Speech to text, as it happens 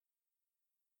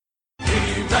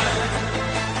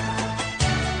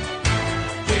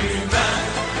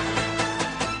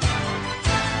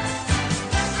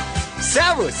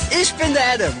Servus, ich bin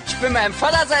der Adam. Ich bin mein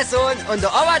Vater sein Sohn und der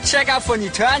Oberchecker von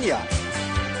Eternia.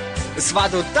 Es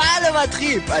war total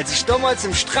übertrieben, als ich damals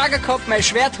im Stragekopf mein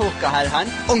Schwert hochgehalten habe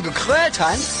und gekrölt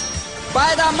habe.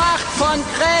 Bei der Macht von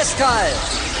Grayskull.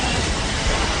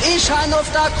 Ich han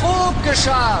auf der Grub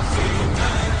geschafft.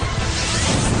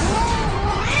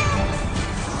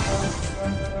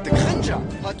 Der Cringer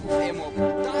hat auf einmal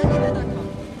brutal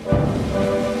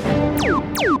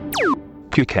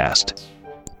Pewcast.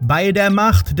 Bei der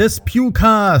Macht des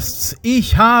Pewcasts.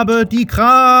 Ich habe die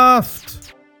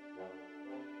Kraft.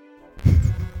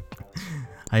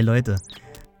 Hi Leute.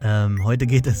 Heute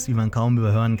geht es, wie man kaum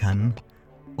überhören kann,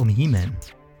 um He-Man.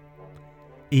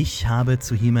 Ich habe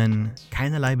zu He-Man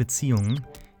keinerlei Beziehung,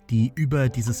 die über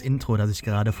dieses Intro, das ich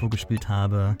gerade vorgespielt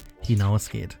habe,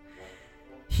 hinausgeht.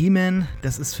 He-Man,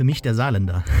 das ist für mich der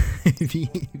Saarländer,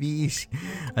 wie ich.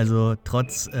 Also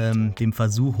trotz dem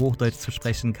Versuch, Hochdeutsch zu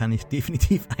sprechen, kann ich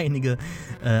definitiv einige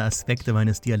Aspekte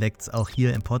meines Dialekts auch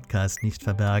hier im Podcast nicht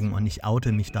verbergen. Und ich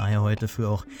oute mich daher heute für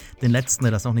auch den Letzten,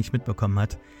 der das noch nicht mitbekommen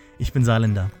hat. Ich bin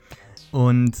Saarländer.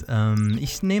 Und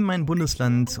ich nehme mein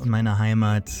Bundesland und meine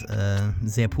Heimat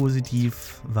sehr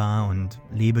positiv wahr und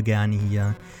lebe gerne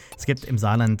hier. Es gibt im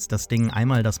Saarland das Ding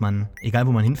einmal, dass man, egal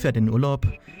wo man hinfährt in den Urlaub,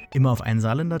 immer auf einen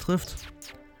Saarländer trifft.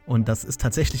 Und das ist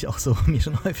tatsächlich auch so mir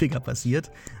schon häufiger passiert.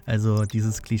 Also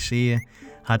dieses Klischee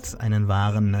hat einen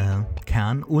wahren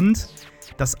Kern. Und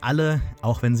dass alle,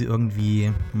 auch wenn sie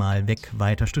irgendwie mal weg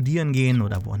weiter studieren gehen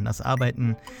oder woanders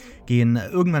arbeiten gehen,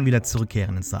 irgendwann wieder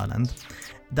zurückkehren ins Saarland.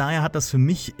 Daher hat das für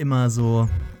mich immer so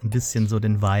ein bisschen so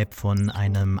den Vibe von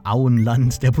einem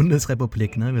Auenland der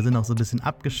Bundesrepublik. Ne? Wir sind auch so ein bisschen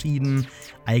abgeschieden,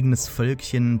 eigenes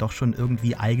Völkchen, doch schon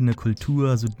irgendwie eigene Kultur.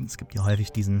 Also es gibt ja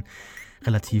häufig diesen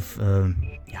relativ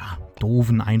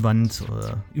doofen Einwand,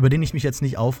 über den ich mich jetzt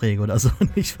nicht aufrege oder so,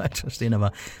 nicht falsch verstehen,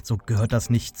 aber so gehört das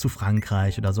nicht zu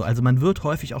Frankreich oder so. Also man wird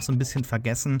häufig auch so ein bisschen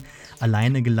vergessen,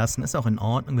 alleine gelassen, ist auch in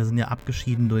Ordnung. Wir sind ja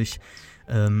abgeschieden durch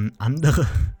andere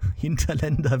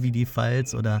Hinterländer wie die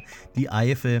Pfalz oder die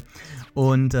Eifel.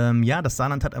 Und das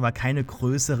Saarland hat aber keine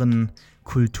größeren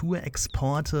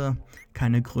Kulturexporte,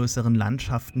 keine größeren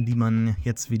Landschaften, die man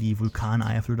jetzt wie die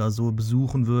Vulkaneifel oder so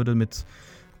besuchen würde mit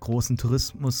großen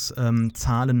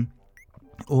Tourismuszahlen.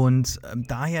 Und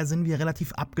daher sind wir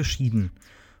relativ abgeschieden.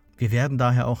 Wir werden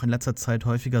daher auch in letzter Zeit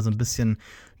häufiger so ein bisschen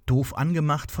doof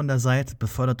angemacht von der Seite,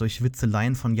 befördert durch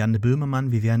Witzeleien von Jan de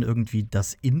Böhmermann. Wir wären irgendwie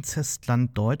das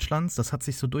Inzestland Deutschlands. Das hat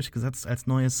sich so durchgesetzt als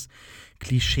neues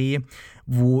Klischee,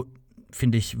 wo,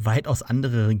 finde ich, weitaus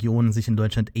andere Regionen sich in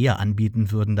Deutschland eher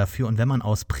anbieten würden dafür. Und wenn man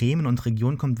aus Bremen und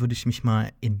Region kommt, würde ich mich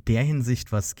mal in der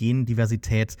Hinsicht, was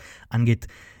Gendiversität angeht,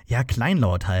 ja,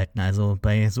 kleinlaut halten. Also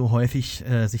bei so häufig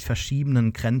sich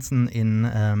verschiebenden Grenzen in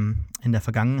der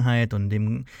Vergangenheit und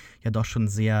dem ja doch schon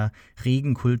sehr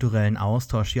regen kulturellen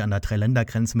Austausch hier an der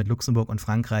Dreiländergrenze mit Luxemburg und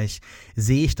Frankreich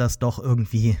sehe ich das doch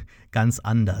irgendwie ganz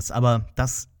anders. Aber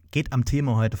das geht am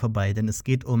Thema heute vorbei, denn es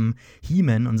geht um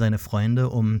He-Man und seine Freunde,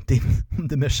 um den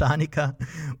Mechaniker,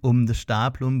 um die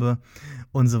Stablumpe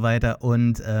und so weiter.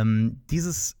 Und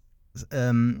dieses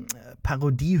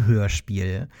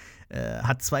Parodie-Hörspiel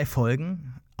hat 2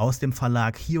 Folgen aus dem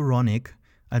Verlag Hearonic,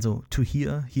 also To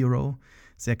Hear, Hero,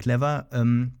 sehr clever,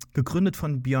 gegründet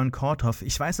von Björn Korthoff.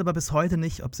 Ich weiß aber bis heute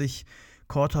nicht, ob sich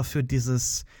Korthoff für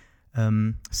dieses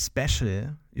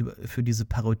Special, für diese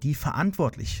Parodie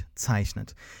verantwortlich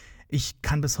zeichnet. Ich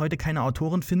kann bis heute keine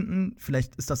Autoren finden,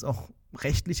 vielleicht ist das auch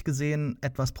rechtlich gesehen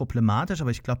etwas problematisch,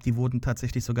 aber ich glaube, die wurden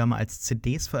tatsächlich sogar mal als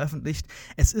CDs veröffentlicht.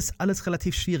 Es ist alles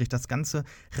relativ schwierig. Das Ganze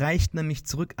reicht nämlich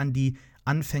zurück an die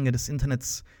Anfänge des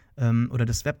Internets oder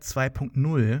des Web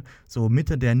 2.0, so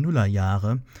Mitte der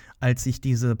Nullerjahre, als sich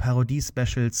diese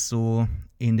Parodie-Specials so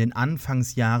in den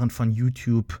Anfangsjahren von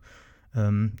YouTube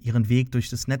ihren Weg durch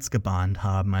das Netz gebahnt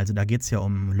haben. Also da geht es ja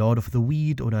um Lord of the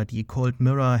Weed oder die Cold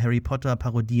Mirror, Harry Potter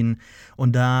Parodien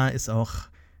und da ist auch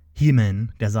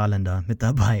He-Man, der Saarländer, mit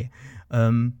dabei.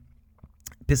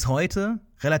 Bis heute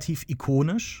relativ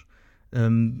ikonisch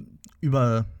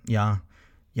über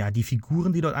die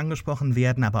Figuren, die dort angesprochen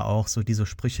werden, aber auch so diese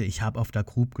Sprüche, ich habe auf der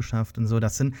Grub geschafft und so,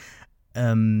 das sind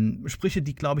Sprüche,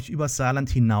 die, glaube ich, übers Saarland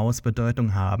hinaus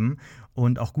Bedeutung haben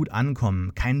und auch gut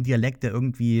ankommen. Kein Dialekt, der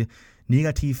irgendwie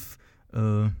negativ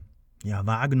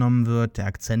wahrgenommen wird. Der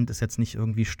Akzent ist jetzt nicht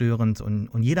irgendwie störend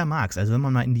und jeder mag's. Also wenn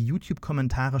man mal in die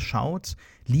YouTube-Kommentare schaut,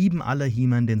 lieben alle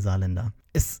He-Man den Saarländer.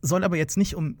 Es soll aber jetzt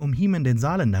nicht um He-Man den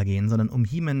Saarländer gehen, sondern um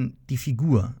He-Man die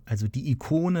Figur, also die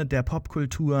Ikone der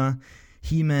Popkultur,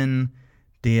 He-Man,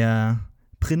 der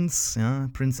Prinz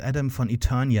Adam von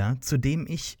Eternia, zu dem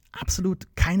ich absolut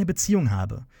keine Beziehung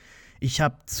habe. Ich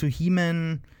habe zu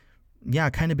He-Man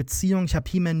keine Beziehung, ich habe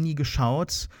He-Man nie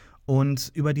geschaut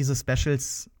Und über diese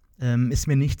Specials ist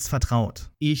mir nichts vertraut.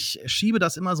 Ich schiebe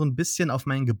das immer so ein bisschen auf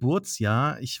mein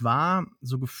Geburtsjahr. Ich war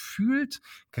so gefühlt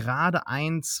gerade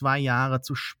 1-2 Jahre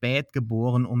zu spät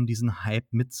geboren, um diesen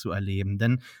Hype mitzuerleben.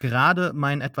 Denn gerade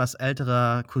mein etwas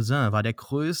älterer Cousin war der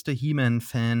größte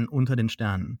He-Man-Fan unter den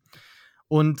Sternen.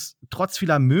 Und trotz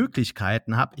vieler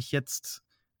Möglichkeiten habe ich jetzt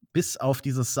bis auf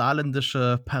dieses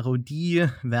saarländische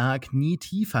Parodiewerk nie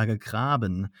tiefer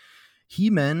gegraben.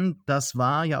 He-Man, das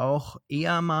war ja auch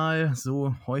eher mal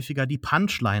so häufiger die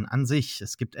Punchline an sich.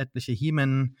 Es gibt etliche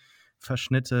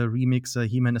He-Man-Verschnitte, Remixe.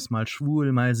 He-Man ist mal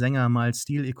schwul, mal Sänger, mal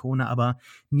Stilikone, aber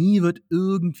nie wird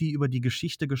irgendwie über die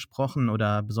Geschichte gesprochen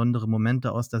oder besondere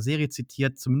Momente aus der Serie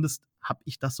zitiert. Zumindest habe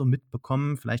ich das so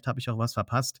mitbekommen. Vielleicht habe ich auch was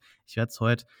verpasst. Ich werde es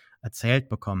heute erzählt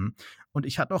bekommen. Und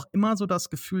ich hatte auch immer so das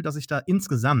Gefühl, dass ich da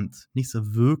insgesamt nicht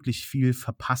so wirklich viel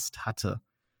verpasst hatte.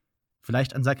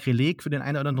 Vielleicht ein Sakrileg für den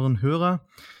einen oder anderen Hörer.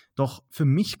 Doch für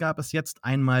mich gab es jetzt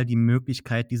einmal die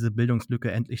Möglichkeit, diese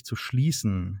Bildungslücke endlich zu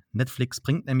schließen. Netflix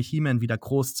bringt nämlich He-Man wieder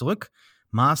groß zurück.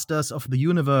 Masters of the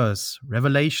Universe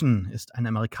Revelation ist eine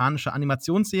amerikanische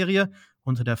Animationsserie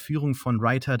unter der Führung von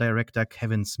Writer-Director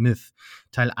Kevin Smith.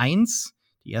 Teil 1,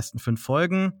 die ersten 5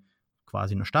 Folgen,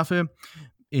 quasi eine Staffel,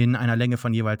 in einer Länge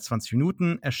von jeweils 20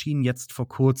 Minuten, erschien jetzt vor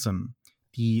kurzem.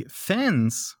 Die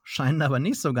Fans scheinen aber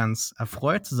nicht so ganz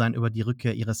erfreut zu sein über die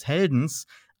Rückkehr ihres Heldens.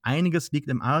 Einiges liegt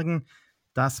im Argen.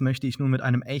 Das möchte ich nun mit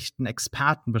einem echten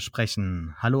Experten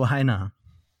besprechen. Hallo Heiner.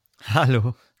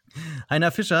 Hallo.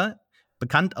 Heiner Fischer,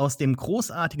 bekannt aus dem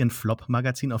großartigen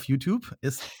Flop-Magazin auf YouTube,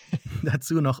 ist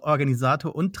dazu noch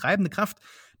Organisator und treibende Kraft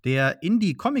der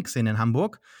Indie-Comic-Szene in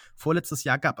Hamburg. Vorletztes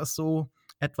Jahr gab es so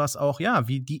etwas auch, ja,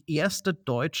 wie die erste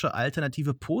deutsche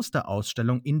alternative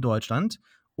Posterausstellung in Deutschland.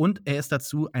 Und er ist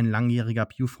dazu ein langjähriger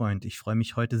Pew-Freund. Ich freue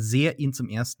mich heute sehr, ihn zum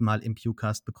ersten Mal im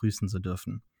Pewcast begrüßen zu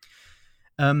dürfen.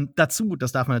 Dazu,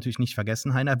 das darf man natürlich nicht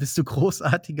vergessen, Heiner, bist du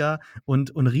großartiger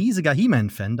und riesiger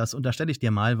He-Man-Fan. Das unterstelle ich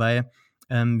dir mal, weil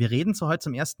wir reden zwar heute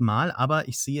zum ersten Mal, aber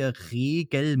ich sehe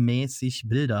regelmäßig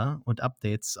Bilder und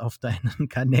Updates auf deinen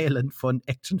Kanälen von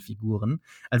Actionfiguren.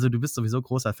 Also du bist sowieso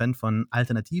großer Fan von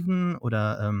alternativen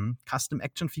oder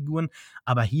Custom-Actionfiguren,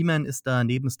 aber He-Man ist da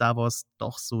neben Star Wars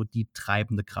doch so die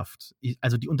treibende Kraft.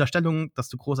 Also die Unterstellung, dass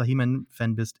du großer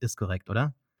He-Man-Fan bist, ist korrekt,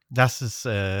 oder? Das ist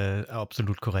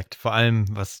absolut korrekt. Vor allem,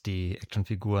 was die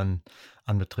Actionfiguren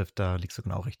anbetrifft, da liegst du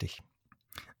genau richtig.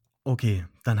 Okay,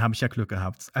 dann habe ich ja Glück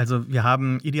gehabt. Also wir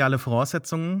haben ideale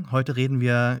Voraussetzungen. Heute reden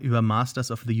wir über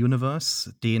Masters of the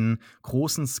Universe, den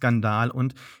großen Skandal.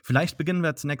 Und vielleicht beginnen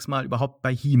wir zunächst mal überhaupt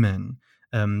bei He-Man,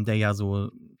 der ja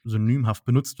so synonymhaft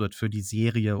benutzt wird für die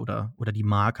Serie oder die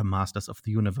Marke Masters of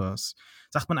the Universe.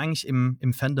 Sagt man eigentlich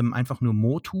im Fandom einfach nur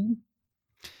Motu?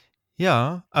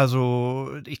 Ja,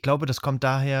 also ich glaube, das kommt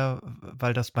daher,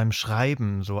 weil das beim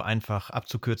Schreiben so einfach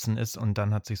abzukürzen ist und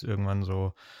dann hat sich irgendwann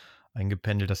so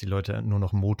eingependelt, dass die Leute nur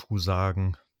noch Motu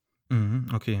sagen.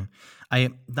 Okay.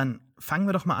 Dann fangen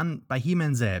wir doch mal an bei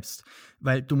He-Man selbst.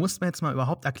 Weil du musst mir jetzt mal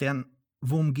überhaupt erklären,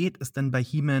 worum geht es denn bei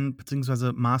He-Man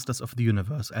bzw. Masters of the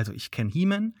Universe? Also ich kenne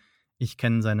He-Man, ich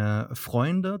kenne seine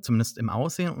Freunde, zumindest im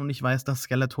Aussehen, und ich weiß, dass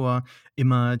Skeletor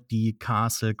immer die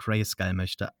Castle Grayskull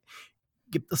möchte.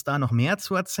 Gibt es da noch mehr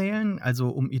zu erzählen? Also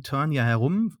um Eternia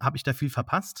herum, habe ich da viel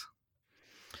verpasst?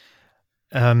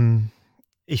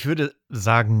 Ich würde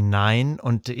sagen, nein.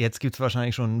 Und jetzt gibt es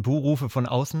wahrscheinlich schon Buhrufe von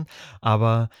außen.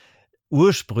 Aber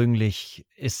ursprünglich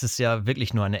ist es ja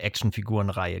wirklich nur eine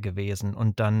Actionfigurenreihe gewesen.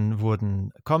 Und dann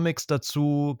wurden Comics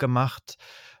dazu gemacht,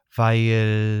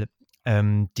 weil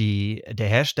der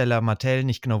Hersteller Mattel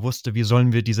nicht genau wusste, wie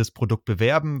sollen wir dieses Produkt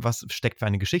bewerben, was steckt für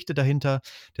eine Geschichte dahinter.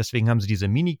 Deswegen haben sie diese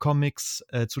Mini-Comics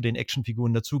zu den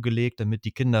Actionfiguren dazugelegt, damit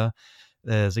die Kinder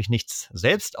sich nichts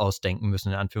selbst ausdenken müssen,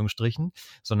 in Anführungsstrichen,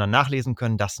 sondern nachlesen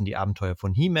können, das sind die Abenteuer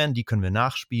von He-Man, die können wir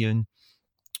nachspielen.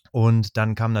 Und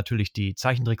dann kam natürlich die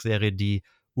Zeichentrickserie, die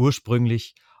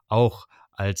ursprünglich auch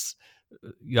als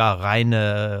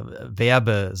reine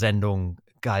Werbesendung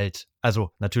galt.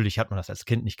 Also natürlich hat man das als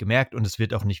Kind nicht gemerkt und es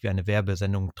wird auch nicht wie eine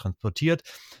Werbesendung transportiert,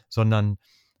 sondern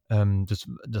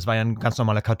das war ja ein ganz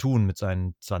normaler Cartoon mit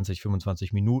seinen 20,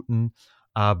 25 Minuten.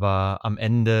 Aber am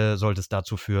Ende sollte es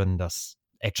dazu führen, dass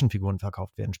Actionfiguren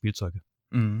verkauft werden, Spielzeuge.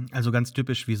 Also ganz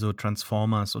typisch wie so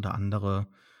Transformers oder andere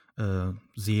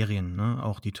Serien, ne?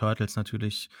 Auch die Turtles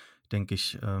natürlich, denke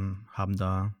ich, haben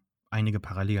da einige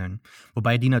Parallelen.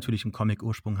 Wobei die natürlich einen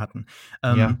Comic-Ursprung hatten.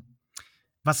 Ja.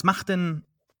 Was macht denn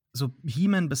so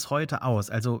He-Man bis heute aus?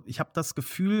 Also ich habe das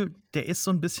Gefühl, der ist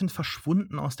so ein bisschen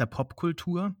verschwunden aus der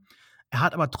Popkultur. Er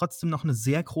hat aber trotzdem noch eine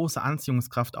sehr große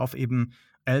Anziehungskraft auf eben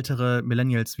ältere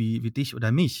Millennials wie dich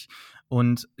oder mich.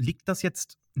 Und liegt das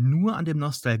jetzt nur an dem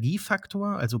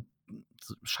Nostalgiefaktor? Also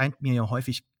scheint mir ja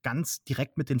häufig ganz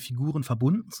direkt mit den Figuren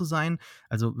verbunden zu sein.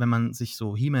 Also wenn man sich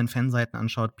so He-Man-Fanseiten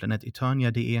anschaut,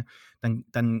 planeteternia.de,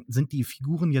 dann sind die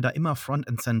Figuren ja da immer Front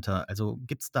and Center. Also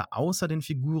gibt es da außer den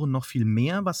Figuren noch viel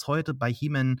mehr, was heute bei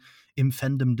He-Man im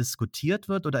Fandom diskutiert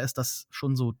wird? Oder ist das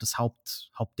schon so das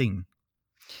Hauptding?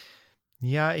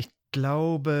 Ja, ich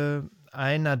glaube,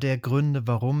 einer der Gründe,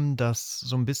 warum das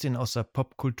so ein bisschen aus der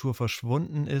Popkultur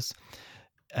verschwunden ist,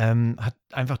 hat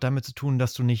einfach damit zu tun,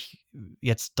 dass du nicht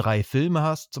jetzt 3 Filme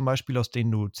hast, zum Beispiel, aus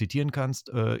denen du zitieren kannst.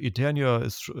 Eternia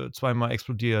ist zweimal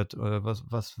explodiert.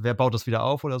 Wer baut das wieder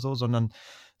auf oder so? Sondern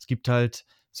es gibt halt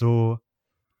so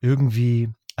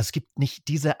irgendwie, also es gibt nicht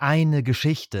diese eine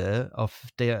Geschichte, auf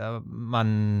der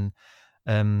man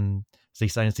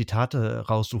sich seine Zitate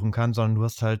raussuchen kann, sondern du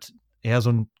hast halt eher so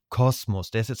einen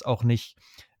Kosmos. Der ist jetzt auch nicht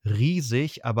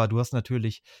riesig, aber du hast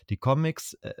natürlich die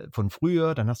Comics von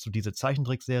früher, dann hast du diese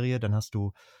Zeichentrickserie, dann hast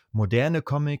du moderne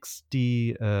Comics,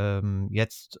 die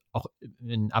jetzt auch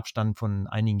in Abstand von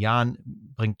einigen Jahren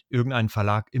bringt irgendein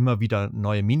Verlag immer wieder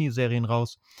neue Miniserien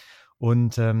raus.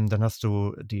 Und dann hast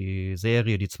du die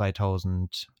Serie, die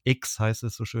 2000X heißt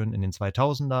es so schön, in den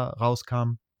 2000er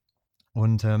rauskam.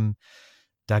 Und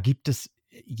da gibt es,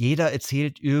 jeder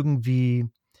erzählt irgendwie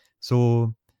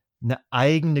so eine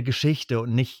eigene Geschichte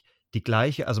und nicht die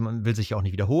gleiche. Also man will sich auch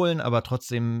nicht wiederholen, aber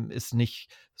trotzdem ist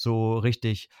nicht so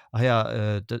richtig,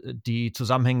 die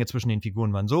Zusammenhänge zwischen den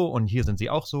Figuren waren so und hier sind sie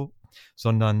auch so,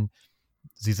 sondern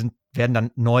werden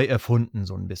dann neu erfunden,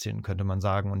 so ein bisschen, könnte man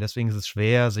sagen. Und deswegen ist es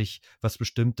schwer, sich was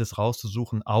Bestimmtes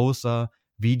rauszusuchen, außer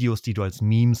Videos, die du als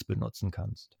Memes benutzen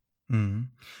kannst.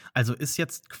 Mhm. Also ist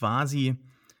jetzt quasi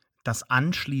das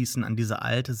Anschließen an diese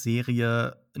alte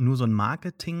Serie nur so ein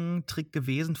Marketing-Trick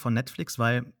gewesen von Netflix?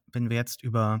 Weil, wenn wir jetzt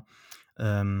über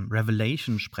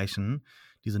Revelation sprechen,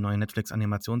 diese neue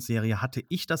Netflix-Animationsserie, hatte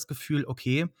ich das Gefühl,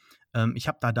 okay, ich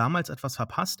habe da damals etwas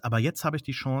verpasst, aber jetzt habe ich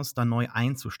die Chance, da neu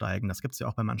einzusteigen. Das gibt es ja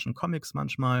auch bei manchen Comics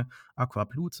manchmal, Aqua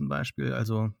Blue zum Beispiel.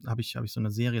 Also habe ich so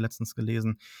eine Serie letztens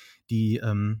gelesen, die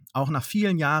auch nach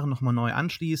vielen Jahren nochmal neu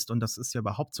anschließt. Und das ist ja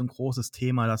überhaupt so ein großes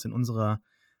Thema, das in unserer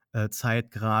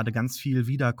Zeit gerade ganz viel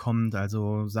wiederkommt.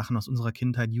 Also Sachen aus unserer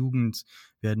Kindheit, Jugend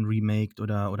werden remaked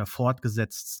oder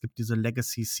fortgesetzt. Es gibt diese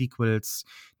Legacy-Sequels,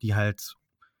 die halt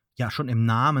ja schon im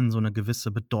Namen so eine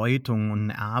gewisse Bedeutung und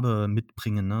ein Erbe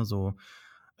mitbringen, ne? So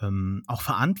auch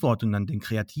Verantwortung dann den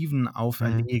Kreativen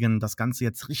auferlegen, das Ganze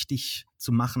jetzt richtig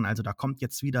zu machen. Also da kommt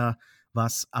jetzt wieder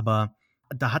was, aber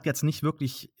da hat jetzt nicht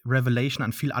wirklich Revelation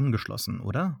an viel angeschlossen,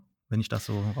 oder? Wenn ich das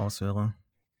so raushöre.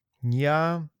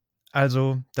 Ja,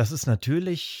 also das ist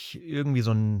natürlich irgendwie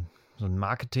so ein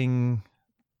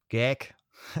Marketing-Gag,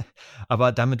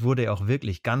 aber damit wurde ja auch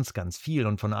wirklich ganz, ganz viel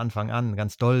und von Anfang an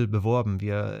ganz doll beworben.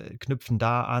 Wir knüpfen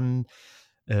da an,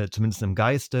 zumindest im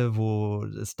Geiste, wo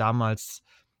es damals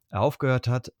aufgehört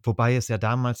hat, wobei es ja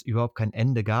damals überhaupt kein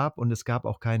Ende gab und es gab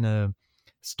auch keine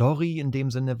Story in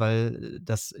dem Sinne, weil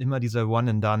das immer dieser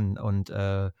One and Done und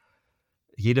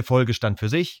jede Folge stand für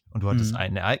sich und du hattest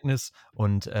ein Ereignis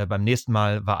und beim nächsten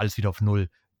Mal war alles wieder auf Null.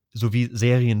 So wie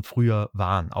Serien früher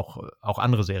waren, auch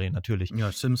andere Serien natürlich.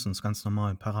 Ja, Simpsons, ganz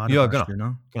normal, Ja, Paradebeispiel,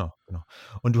 ne? genau.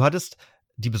 Und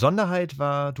die Besonderheit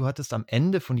war, du hattest am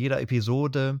Ende von jeder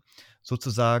Episode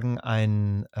sozusagen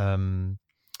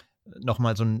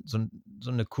nochmal so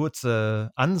eine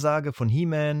kurze Ansage von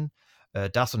He-Man,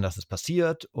 das und das ist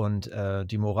passiert und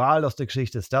die Moral aus der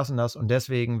Geschichte ist das und das und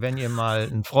deswegen, wenn ihr mal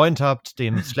einen Freund habt,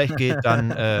 dem es schlecht geht, dann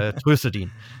tröstet ihn.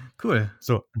 Cool.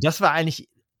 So, das war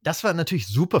natürlich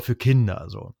super für Kinder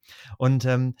so. Und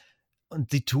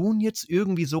sie tun jetzt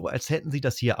irgendwie so, als hätten sie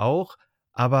das hier auch,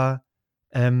 aber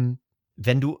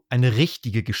wenn du eine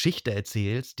richtige Geschichte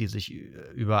erzählst, die sich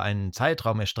über einen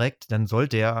Zeitraum erstreckt, dann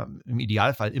sollte ja im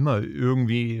Idealfall immer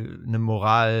irgendwie eine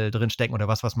Moral drinstecken oder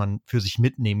was man für sich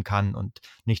mitnehmen kann und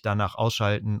nicht danach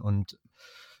ausschalten und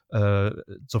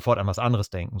sofort an was anderes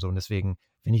denken. So. Und deswegen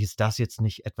finde ich, ist das jetzt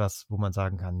nicht etwas, wo man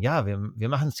sagen kann, ja, wir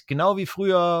machen es genau wie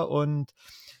früher und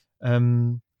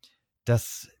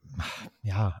das,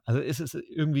 ja, also ist es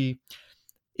irgendwie,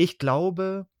 ich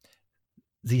glaube,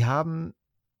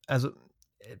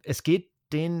 es geht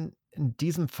denen in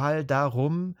diesem Fall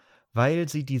darum, weil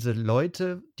sie diese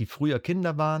Leute, die früher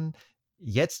Kinder waren,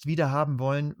 jetzt wieder haben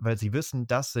wollen, weil sie wissen,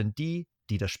 das sind die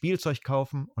das Spielzeug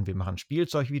kaufen und wir machen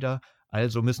Spielzeug wieder,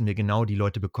 also müssen wir genau die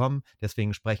Leute bekommen,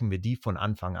 deswegen sprechen wir die von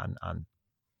Anfang an.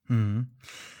 Mhm.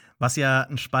 Was ja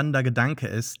ein spannender Gedanke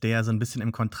ist, der so ein bisschen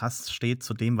im Kontrast steht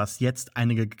zu dem, was jetzt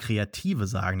einige Kreative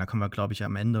sagen. Da kommen wir, glaube ich,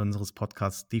 am Ende unseres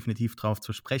Podcasts definitiv drauf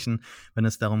zu sprechen, wenn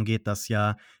es darum geht, dass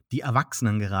ja die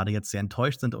Erwachsenen gerade jetzt sehr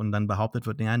enttäuscht sind und dann behauptet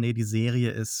wird, ja, nee, die Serie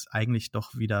ist eigentlich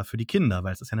doch wieder für die Kinder,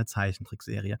 weil es ist ja eine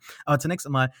Zeichentrickserie. Aber zunächst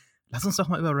einmal, lass uns doch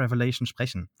mal über Revelation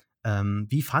sprechen.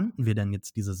 Wie fanden wir denn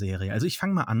jetzt diese Serie? Also ich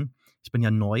fange mal an. Ich bin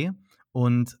ja neu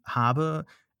und habe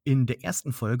in der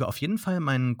ersten Folge auf jeden Fall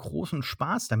meinen großen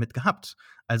Spaß damit gehabt.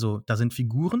 Also da sind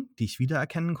Figuren, die ich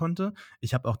wiedererkennen konnte.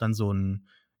 Ich habe auch dann so ein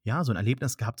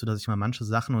Erlebnis gehabt, sodass ich mal manche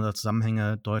Sachen oder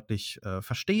Zusammenhänge deutlich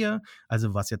verstehe.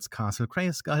 Also was jetzt Castle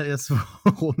Grayskull ist,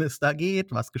 worum es da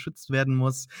geht, was geschützt werden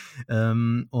muss.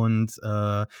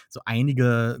 So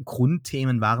einige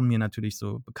Grundthemen waren mir natürlich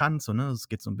so bekannt. So, ne? Es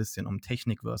geht so ein bisschen um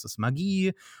Technik versus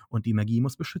Magie und die Magie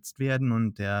muss beschützt werden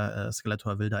und der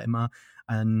Skeletor will da immer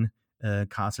an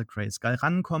Castle Grayskull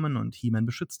rankommen und He-Man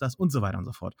beschützt das und so weiter und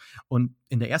so fort. Und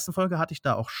in der ersten Folge hatte ich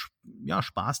da auch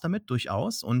Spaß damit,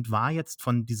 durchaus, und war jetzt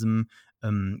von diesem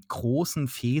großen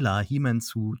Fehler, He-Man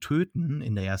zu töten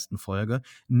in der ersten Folge,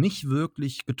 nicht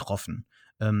wirklich getroffen.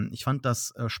 Ich fand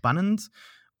das spannend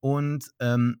und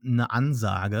eine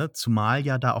Ansage, zumal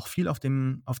ja da auch viel auf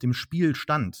dem Spiel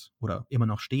stand oder immer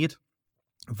noch steht,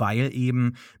 weil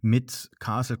eben mit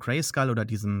Castle Grayskull oder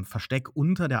diesem Versteck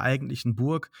unter der eigentlichen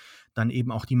Burg dann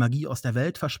eben auch die Magie aus der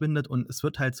Welt verschwindet und es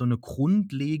wird halt so eine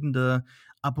grundlegende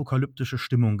apokalyptische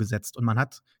Stimmung gesetzt. Und man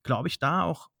hat, glaube ich, da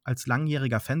auch als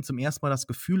langjähriger Fan zum ersten Mal das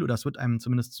Gefühl, oder es wird einem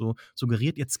zumindest so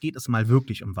suggeriert, jetzt geht es mal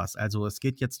wirklich um was. Also es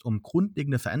geht jetzt um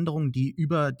grundlegende Veränderungen, die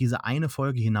über diese eine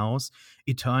Folge hinaus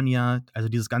Eternia, also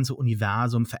dieses ganze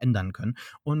Universum verändern können.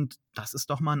 Und das ist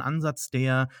doch mal ein Ansatz,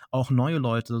 der auch neue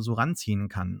Leute so ranziehen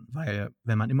kann. Weil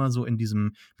wenn man immer so in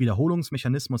diesem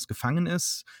Wiederholungsmechanismus gefangen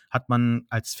ist, hat man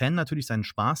als Fan natürlich seinen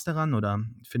Spaß daran oder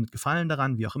findet Gefallen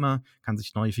daran, wie auch immer, kann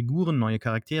sich neue Figuren, neue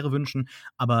Charaktere wünschen,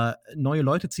 aber neue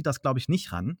Leute zieht das, glaube ich,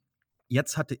 nicht ran.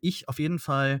 Jetzt hatte ich auf jeden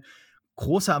Fall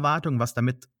große Erwartungen, was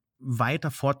damit weiter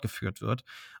fortgeführt wird.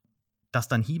 Dass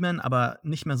dann He-Man aber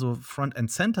nicht mehr so Front and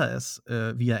Center ist,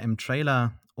 wie er im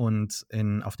Trailer und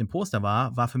auf dem Poster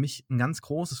war für mich ein ganz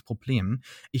großes Problem.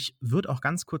 Ich würde auch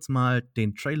ganz kurz mal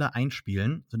den Trailer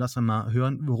einspielen, sodass wir mal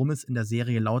hören, worum es in der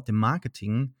Serie laut dem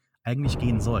Marketing eigentlich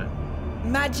gehen soll.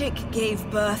 Magic gave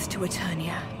birth to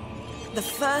Eternia, the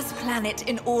first planet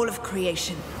in all of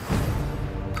creation.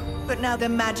 But now the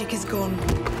magic is gone.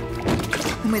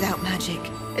 And without magic,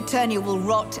 Eternia will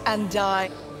rot and die.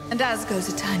 And as goes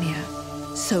Eternia,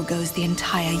 so goes the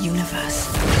entire universe.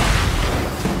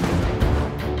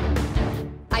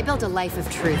 I built a life of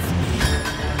truth.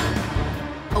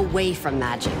 Away from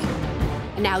magic.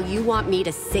 And now you want me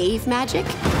to save magic?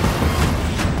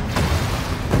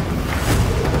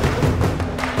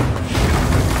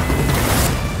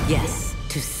 Yes,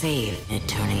 to save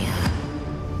Eternia.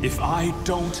 If I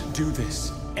don't do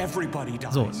this, everybody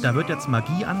dies. So, da wird jetzt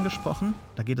Magie angesprochen.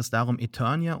 Da geht es darum,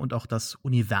 Eternia und auch das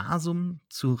Universum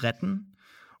zu retten.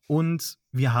 Und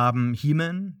wir haben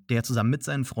He-Man, der zusammen mit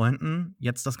seinen Freunden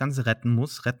jetzt das Ganze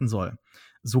retten soll.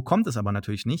 So kommt es aber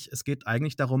natürlich nicht. Es geht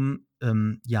eigentlich darum,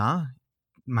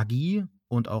 Magie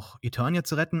und auch Eternia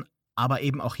zu retten, aber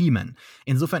eben auch He-Man.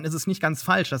 Insofern ist es nicht ganz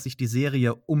falsch, dass sich die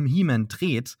Serie um He-Man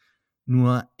dreht,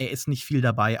 nur er ist nicht viel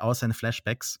dabei, außer in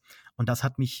Flashbacks. Und das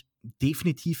hat mich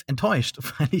definitiv enttäuscht,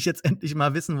 weil ich jetzt endlich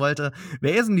mal wissen wollte,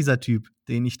 wer ist denn dieser Typ,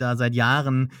 den ich da seit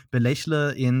Jahren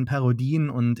belächle in Parodien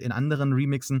und in anderen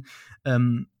Remixen.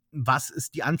 Was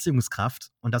ist die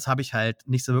Anziehungskraft? Und das habe ich halt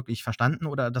nicht so wirklich verstanden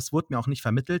oder das wurde mir auch nicht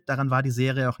vermittelt. Daran war die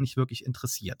Serie auch nicht wirklich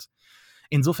interessiert.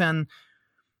 Insofern,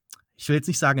 ich will jetzt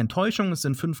nicht sagen Enttäuschung, es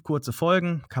sind 5 kurze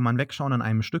Folgen, kann man wegschauen an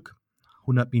einem Stück.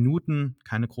 100 Minuten,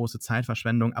 keine große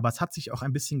Zeitverschwendung, aber es hat sich auch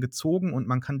ein bisschen gezogen und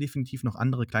man kann definitiv noch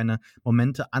andere kleine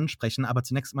Momente ansprechen. Aber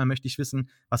zunächst mal möchte ich wissen,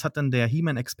 was hat denn der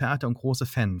He-Man-Experte und große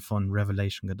Fan von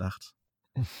Revelation gedacht?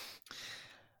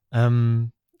 Du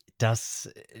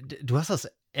hast das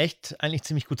echt eigentlich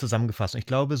ziemlich gut zusammengefasst. Und ich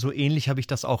glaube, so ähnlich habe ich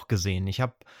das auch gesehen. Ich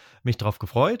habe mich drauf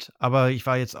gefreut, aber ich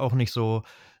war jetzt auch nicht so,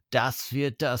 das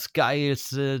wird das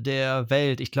Geilste der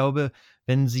Welt. Ich glaube,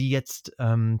 wenn sie jetzt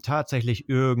tatsächlich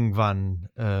irgendwann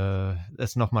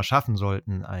es nochmal schaffen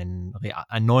sollten, einen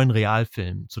neuen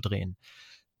Realfilm zu drehen,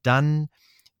 dann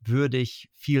würde ich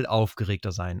viel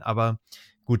aufgeregter sein. Aber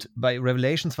gut, bei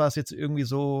Revelations war es jetzt irgendwie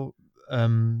so,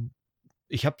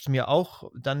 ich habe es mir auch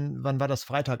dann, wann war das,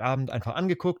 Freitagabend einfach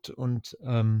angeguckt und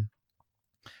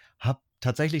habe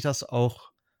tatsächlich das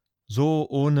auch so,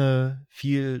 ohne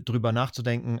viel drüber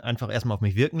nachzudenken, einfach erstmal auf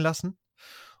mich wirken lassen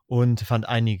und fand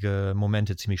einige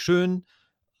Momente ziemlich schön.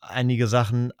 Einige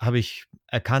Sachen habe ich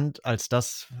erkannt als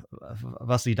das,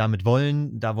 was sie damit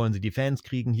wollen. Da wollen sie die Fans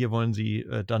kriegen, hier wollen sie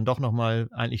dann doch nochmal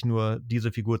eigentlich nur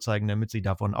diese Figur zeigen, damit sie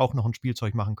davon auch noch ein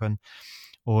Spielzeug machen können.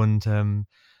 Und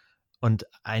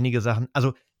einige Sachen,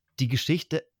 also die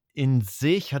Geschichte in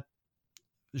sich hat,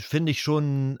 finde ich,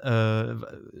 schon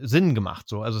Sinn gemacht.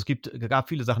 So. Also es gab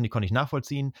viele Sachen, die konnte ich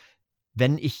nachvollziehen.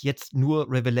 wenn ich jetzt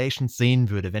nur Revelations sehen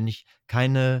würde, wenn ich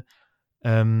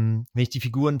wenn ich die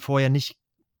Figuren vorher nicht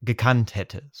gekannt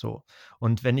hätte, so.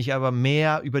 Und wenn ich aber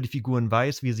mehr über die Figuren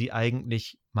weiß, wie sie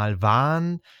eigentlich mal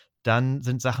waren, dann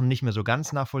sind Sachen nicht mehr so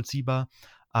ganz nachvollziehbar.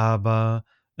 Aber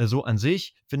so an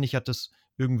sich, finde ich,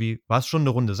 war es schon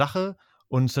eine runde Sache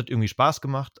und es hat irgendwie Spaß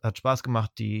gemacht. Hat Spaß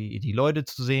gemacht, die Leute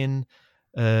zu sehen,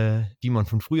 die man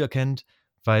von früher kennt,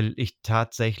 weil ich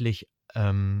tatsächlich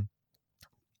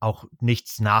auch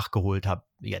nichts nachgeholt habe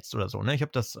jetzt oder so. Ne? Ich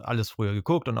habe das alles früher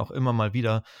geguckt und auch immer mal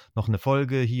wieder noch eine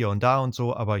Folge hier und da und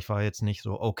so, aber ich war jetzt nicht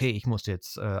so, okay, ich muss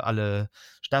jetzt alle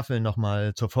Staffeln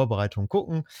nochmal zur Vorbereitung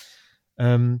gucken.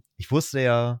 Ich wusste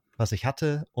ja, was ich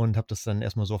hatte und habe das dann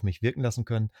erstmal so auf mich wirken lassen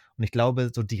können. Und ich glaube,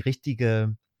 so die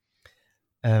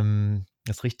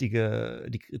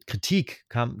Kritik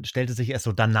stellte sich erst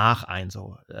so danach ein,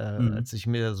 so, als ich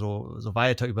mir so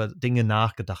weiter über Dinge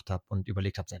nachgedacht habe und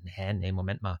überlegt habe, nee,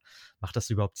 Moment mal, macht das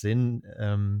überhaupt Sinn?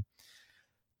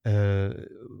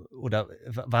 Oder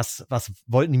was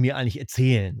wollten die mir eigentlich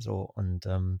erzählen? So, und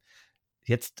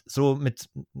jetzt so mit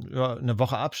einer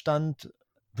Woche Abstand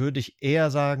würde ich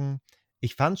eher sagen,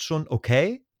 ich fand es schon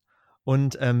okay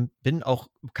und bin auch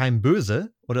kein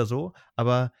Böse oder so,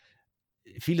 aber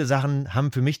viele Sachen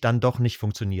haben für mich dann doch nicht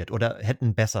funktioniert oder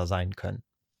hätten besser sein können.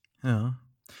 Ja.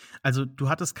 Also du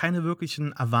hattest keine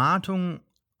wirklichen Erwartungen.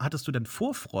 Hattest du denn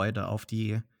Vorfreude auf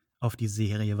die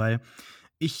Serie? Weil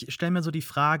ich stelle mir so die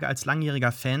Frage, als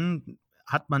langjähriger Fan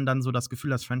hat man dann so das Gefühl,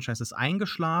 das Franchise ist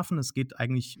eingeschlafen. Es geht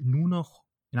eigentlich nur noch,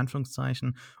 in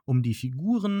Anführungszeichen, um die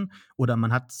Figuren oder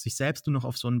man hat sich selbst nur noch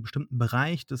auf so einen bestimmten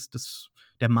Bereich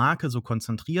der Marke so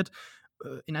konzentriert.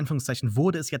 In Anführungszeichen,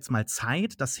 wurde es jetzt mal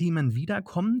Zeit, dass He-Man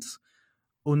wiederkommt?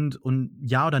 Und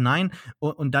ja oder nein?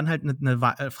 Und dann halt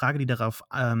eine Frage, die darauf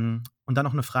und dann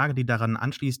noch eine Frage, die daran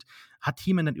anschließt: Hat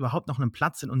He-Man denn überhaupt noch einen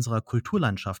Platz in unserer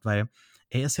Kulturlandschaft? Weil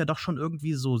er ist ja doch schon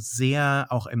irgendwie so sehr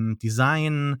auch im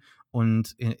Design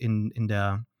und in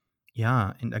der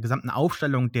gesamten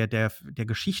Aufstellung der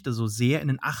Geschichte so sehr in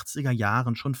den 80er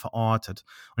Jahren schon verortet.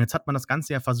 Und jetzt hat man das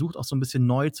Ganze ja versucht, auch so ein bisschen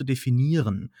neu zu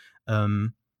definieren.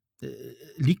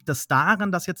 Liegt das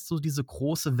daran, dass jetzt so diese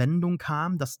große Wendung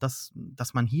kam, dass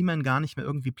man He-Man gar nicht mehr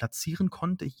irgendwie platzieren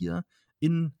konnte hier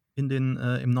im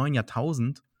neuen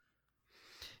Jahrtausend?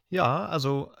 Ja,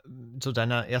 also zu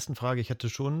deiner ersten Frage, ich hatte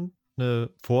schon eine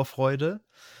Vorfreude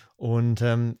und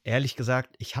ehrlich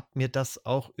gesagt, ich habe mir das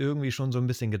auch irgendwie schon so ein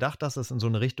bisschen gedacht, dass es in so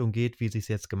eine Richtung geht, wie sie es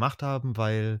jetzt gemacht haben,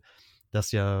 weil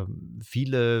das ja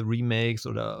viele Remakes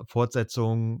oder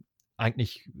Fortsetzungen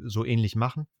eigentlich so ähnlich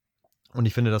machen. Und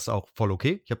ich finde das auch voll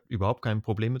okay. Ich habe überhaupt kein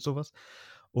Problem mit sowas.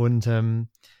 Und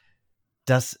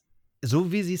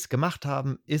so wie sie es gemacht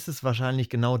haben, ist es wahrscheinlich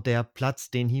genau der Platz,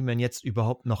 den He-Man jetzt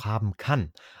überhaupt noch haben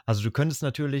kann. Also du könntest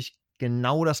natürlich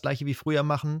genau das gleiche wie früher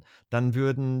machen, dann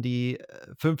würden die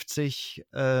 50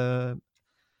 Männer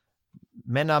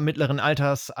mittleren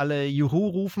Alters alle Juhu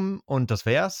rufen und das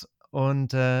wär's.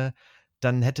 Und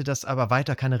dann hätte das aber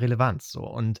weiter keine Relevanz. So.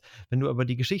 Und wenn du aber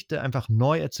die Geschichte einfach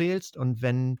neu erzählst und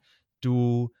wenn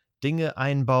du Dinge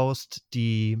einbaust,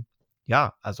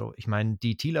 also ich meine,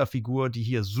 die Teela-Figur, die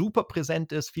hier super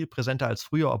präsent ist, viel präsenter als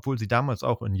früher, obwohl sie damals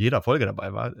auch in jeder Folge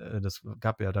dabei war. Das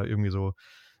gab ja da irgendwie so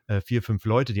 4, 5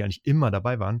 Leute, die eigentlich immer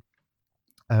dabei waren.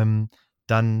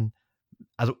 Dann,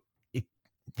 also, wie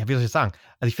soll ich das sagen?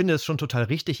 Also ich finde es schon total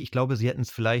richtig. Ich glaube, sie hätten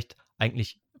es vielleicht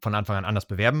eigentlich von Anfang an anders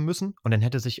bewerben müssen und dann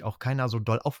hätte sich auch keiner so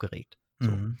doll aufgeregt.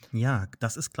 So. Ja,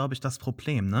 das ist, glaube ich, das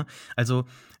Problem, ne? Also,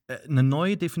 'ne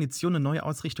neue Definition, eine neue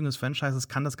Ausrichtung des Franchises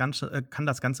kann das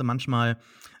Ganze manchmal,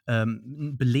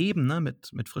 beleben, ne,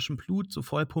 mit frischem Blut, so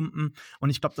vollpumpen. Und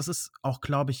ich glaube, das ist auch,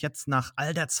 glaube ich, jetzt nach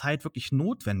all der Zeit wirklich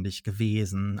notwendig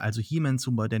gewesen, also He-Man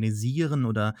zu modernisieren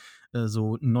oder,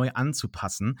 so neu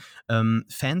anzupassen.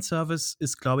 Fanservice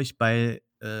ist, glaube ich, bei,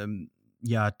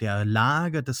 der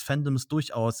Lage des Fandoms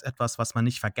durchaus etwas, was man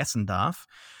nicht vergessen darf.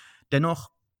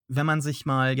 Dennoch, wenn man sich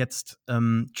mal jetzt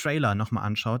Trailer noch mal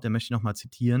anschaut, den möchte ich noch mal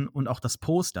zitieren, und auch das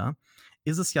Poster,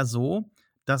 ist es ja so,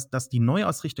 dass die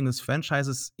Neuausrichtung des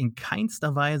Franchises in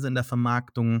keinster Weise in der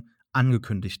Vermarktung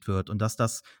angekündigt wird und dass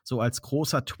das so als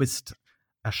großer Twist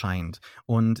erscheint.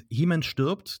 Und He-Man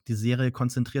stirbt, die Serie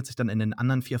konzentriert sich dann in den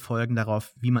anderen 4 Folgen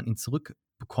darauf, wie man ihn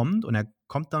zurückbekommt, und er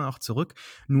kommt dann auch zurück,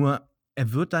 nur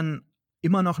er wird dann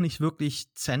immer noch nicht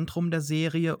wirklich Zentrum der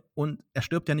Serie und er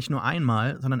stirbt ja nicht nur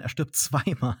einmal, sondern er stirbt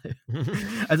zweimal.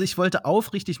 Also ich wollte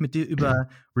aufrichtig mit dir über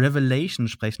Revelation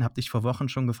sprechen, habe dich vor Wochen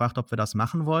schon gefragt, ob wir das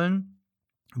machen wollen,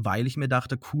 weil ich mir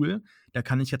dachte, cool, da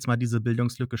kann ich jetzt mal diese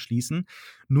Bildungslücke schließen.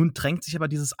 Nun drängt sich aber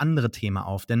dieses andere Thema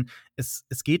auf, denn es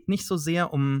geht nicht so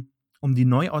sehr um um die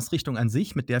Neuausrichtung an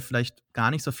sich, mit der vielleicht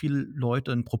gar nicht so viele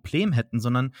Leute ein Problem hätten,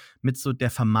 sondern mit so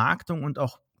der Vermarktung und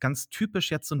auch ganz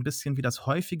typisch jetzt so ein bisschen, wie das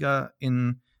häufiger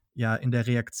in der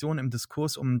Reaktion im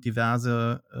Diskurs um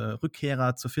diverse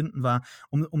Rückkehrer zu finden war,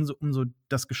 um so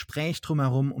das Gespräch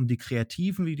drumherum, um die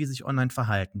Kreativen, wie die sich online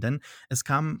verhalten. Denn es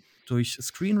kam durch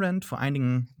Screen Rant vor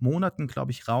einigen Monaten,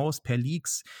 glaube ich, raus, per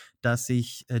Leaks, dass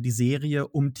sich die Serie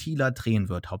um Teela drehen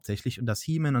wird, hauptsächlich, und dass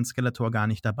He-Man und Skeletor gar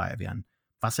nicht dabei wären.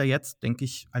 Was ja jetzt, denke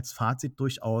ich, als Fazit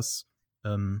durchaus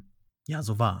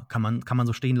so war. Kann man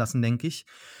so stehen lassen, denke ich.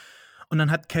 Und dann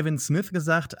hat Kevin Smith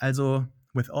gesagt, also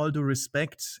with all due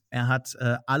respect, er hat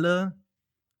alle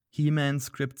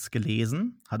He-Man-Scripts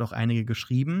gelesen, hat auch einige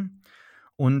geschrieben.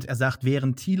 Und er sagt,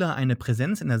 während Teela eine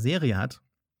Präsenz in der Serie hat,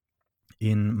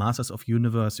 in Masters of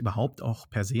Universe überhaupt auch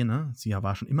per se, ne? Sie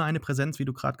war schon immer eine Präsenz, wie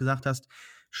du gerade gesagt hast,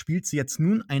 spielt sie jetzt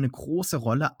nun eine große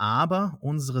Rolle, aber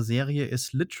unsere Serie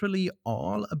ist literally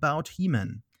all about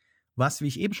He-Man. Was, wie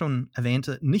ich eben schon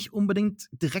erwähnte, nicht unbedingt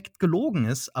direkt gelogen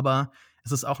ist, aber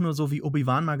es ist auch nur so, wie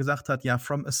Obi-Wan mal gesagt hat, ja,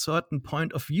 from a certain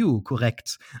point of view,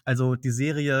 korrekt. Also die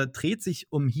Serie dreht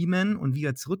sich um He-Man und wie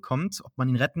er zurückkommt, ob man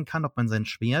ihn retten kann, ob man sein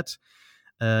Schwert,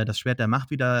 das Schwert der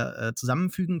Macht wieder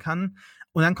zusammenfügen kann.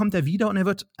 Und dann kommt er wieder und er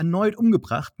wird erneut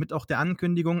umgebracht, mit auch der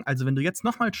Ankündigung, also wenn du jetzt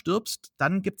nochmal stirbst,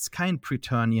 dann gibt's kein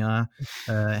Preturnia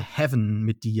Heaven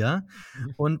mit dir.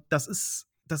 Und das ist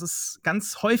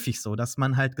ganz häufig so, dass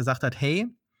man halt gesagt hat, hey,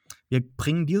 wir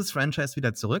bringen dieses Franchise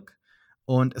wieder zurück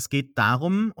und es geht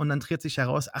darum, und dann dreht sich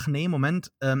heraus, ach nee,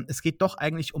 Moment, es geht doch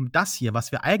eigentlich um das hier,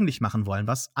 was wir eigentlich machen wollen,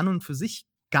 was an und für sich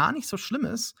gar nicht so schlimm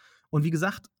ist. Und wie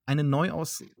gesagt, eine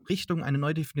Neuausrichtung, eine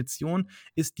Neudefinition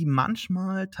ist, die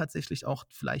manchmal tatsächlich auch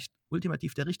vielleicht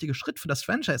ultimativ der richtige Schritt für das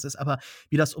Franchise ist, aber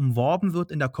wie das umworben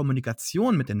wird in der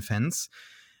Kommunikation mit den Fans,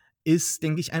 ist,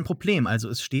 denke ich, ein Problem. Also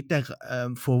es steht der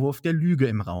Vorwurf der Lüge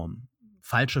im Raum.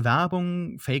 Falsche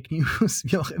Werbung, Fake News,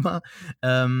 wie auch immer.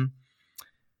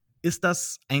 Ist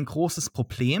das ein großes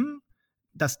Problem,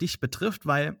 das dich betrifft?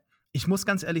 Weil ich muss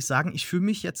ganz ehrlich sagen, ich fühle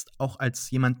mich jetzt auch als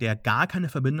jemand, der gar keine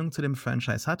Verbindung zu dem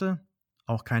Franchise hatte,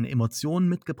 auch keine Emotionen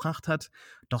mitgebracht hat,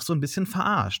 doch so ein bisschen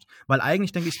verarscht. Weil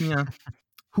eigentlich denke ich mir,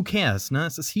 who cares, ne?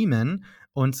 Es ist He-Man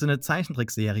und es ist eine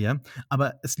Zeichentrickserie,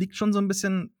 aber es liegt schon so ein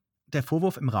bisschen der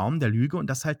Vorwurf im Raum der Lüge und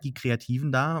dass halt die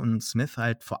Kreativen da und Smith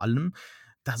halt vor allem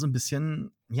da so ein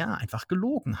bisschen, ja, einfach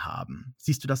gelogen haben.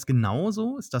 Siehst du das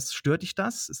genauso? Stört dich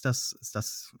das? Ist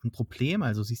das ein Problem?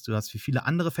 Also siehst du das wie viele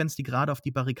andere Fans, die gerade auf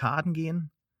die Barrikaden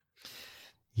gehen?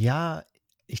 Ja,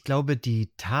 ich glaube,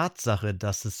 die Tatsache,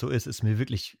 dass es so ist mir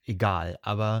wirklich egal.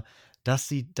 Aber dass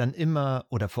sie dann immer,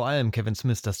 oder vor allem Kevin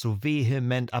Smith, das so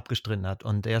vehement abgestritten hat.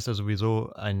 Und er ist ja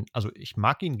sowieso also ich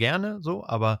mag ihn gerne so,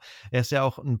 aber er ist ja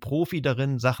auch ein Profi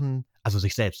darin, Sachen, also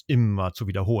sich selbst immer zu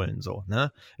wiederholen, so,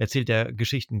 ne? Er erzählt ja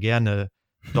Geschichten gerne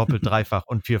doppelt, dreifach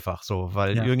und vierfach, so,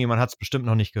 weil irgendjemand hat es bestimmt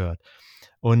noch nicht gehört.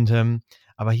 Und,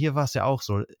 aber hier war es ja auch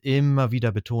so, immer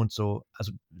wieder betont so,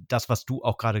 also das, was du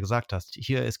auch gerade gesagt hast.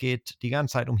 Hier, es geht die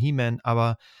ganze Zeit um He-Man,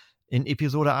 aber in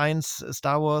Episode 1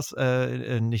 Star Wars,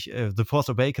 nicht The Force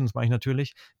Awakens, meine ich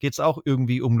natürlich, geht es auch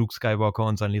irgendwie um Luke Skywalker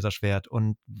und sein Laserschwert.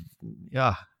 Und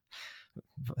ja,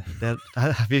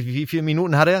 wie viele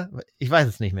Minuten hat er? Ich weiß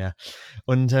es nicht mehr.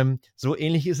 Und so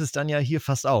ähnlich ist es dann ja hier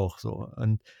fast auch. So.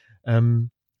 Und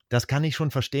das kann ich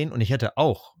schon verstehen. Und ich hätte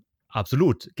auch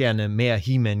absolut gerne mehr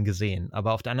He-Man gesehen.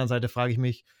 Aber auf der anderen Seite frage ich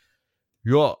mich,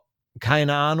 ja,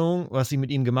 keine Ahnung, was sie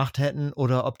mit ihm gemacht hätten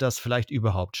oder ob das vielleicht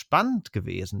überhaupt spannend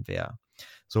gewesen wäre.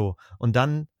 So, und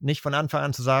dann nicht von Anfang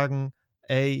an zu sagen,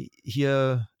 ey,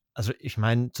 hier, also ich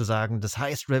meine zu sagen, das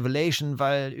heißt Revelation,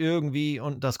 weil irgendwie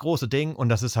und das große Ding und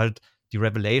das ist halt, die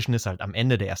Revelation ist halt am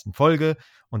Ende der ersten Folge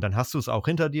und dann hast du es auch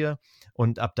hinter dir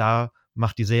und ab da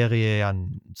macht die Serie ja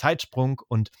einen Zeitsprung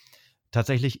und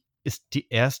tatsächlich ist die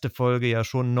erste Folge ja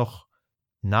schon noch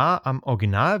nah am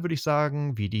Original, würde ich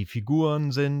sagen, wie die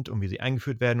Figuren sind und wie sie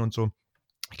eingeführt werden und so.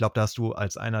 Ich glaube, da hast du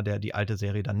als einer, der die alte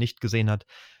Serie dann nicht gesehen hat,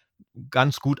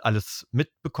 ganz gut alles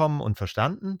mitbekommen und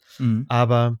verstanden. Mhm.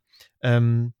 Aber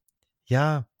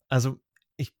ja, also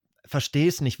ich verstehe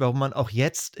es nicht, warum man auch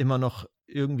jetzt immer noch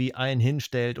irgendwie einen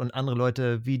hinstellt und andere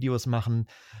Leute Videos machen,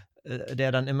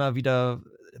 der dann immer wieder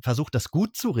versucht, das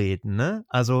gut zu reden, ne?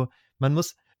 Also man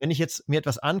muss, wenn ich jetzt mir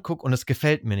etwas angucke und es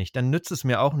gefällt mir nicht, dann nützt es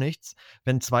mir auch nichts,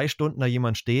 wenn 2 Stunden da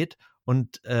jemand steht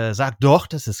und sagt, doch,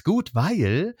 das ist gut,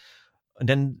 weil, und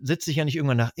dann sitze ich ja nicht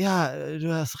irgendwann nach, ja,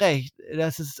 du hast recht,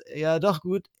 das ist ja doch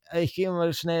gut, ich gehe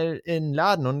mal schnell in den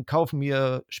Laden und kaufe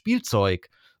mir Spielzeug.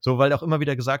 So, weil auch immer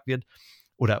wieder gesagt wird,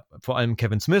 oder vor allem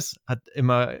Kevin Smith hat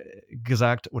immer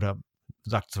gesagt, oder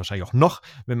sagt es wahrscheinlich auch noch,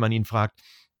 wenn man ihn fragt,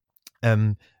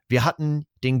 wir hatten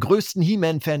den größten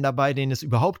He-Man-Fan dabei, den es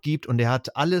überhaupt gibt, und der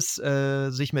hat alles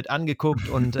sich mit angeguckt,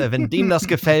 und wenn dem das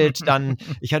gefällt, dann,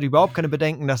 ich hatte überhaupt keine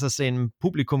Bedenken, dass es dem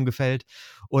Publikum gefällt.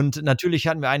 Und natürlich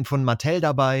hatten wir einen von Mattel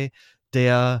dabei,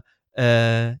 der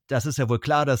das ist ja wohl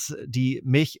klar, dass die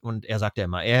mich, und er sagt ja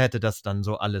immer, er hätte das dann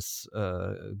so alles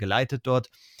geleitet dort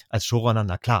als Showrunner,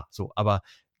 na klar, so, aber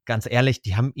ganz ehrlich,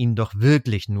 die haben ihn doch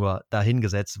wirklich nur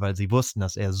dahingesetzt, weil sie wussten,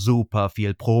 dass er super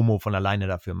viel Promo von alleine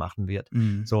dafür machen wird,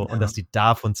 so, und dass die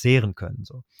davon zehren können,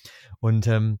 so. Und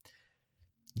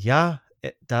ja,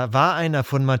 da war einer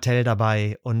von Mattel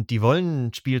dabei, und die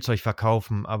wollen Spielzeug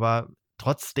verkaufen, aber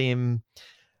trotzdem,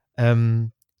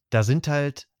 da sind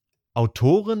halt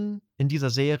Autoren in dieser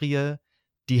Serie,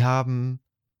 die haben,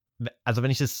 also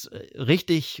wenn ich das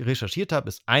richtig recherchiert habe,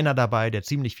 ist einer dabei, der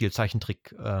ziemlich viel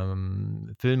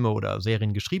Zeichentrick-Filme oder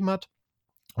Serien geschrieben hat.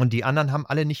 Und die anderen haben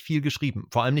alle nicht viel geschrieben.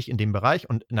 Vor allem nicht in dem Bereich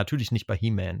und natürlich nicht bei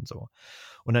He-Man so.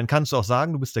 Und dann kannst du auch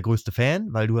sagen, du bist der größte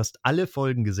Fan, weil du hast alle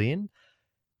Folgen gesehen.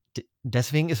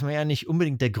 Deswegen ist man ja nicht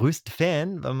unbedingt der größte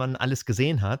Fan, weil man alles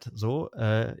gesehen hat. So,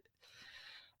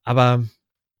 aber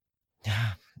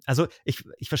ja, also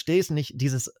ich verstehe es nicht,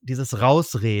 dieses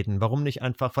Rausreden. Warum nicht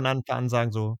einfach von Anfang an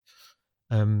sagen so,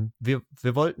 wir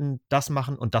wollten das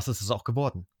machen und das ist es auch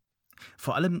geworden.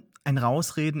 Vor allem ein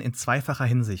Rausreden in zweifacher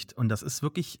Hinsicht. Und das ist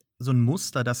wirklich so ein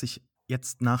Muster, das sich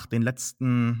jetzt nach den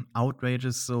letzten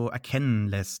Outrages so erkennen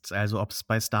lässt. Also ob es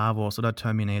bei Star Wars oder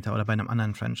Terminator oder bei einem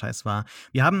anderen Franchise war.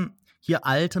 Wir haben hier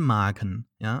alte Marken,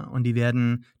 ja, und die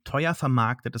werden teuer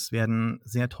vermarktet. Es werden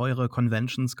sehr teure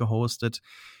Conventions gehostet,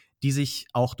 die sich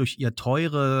auch durch ihr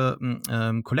teure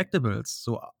Collectibles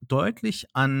so deutlich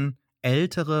an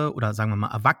ältere oder sagen wir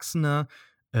mal erwachsene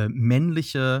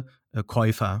männliche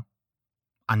Käufer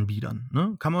anbiedern,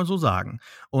 ne? Kann man so sagen.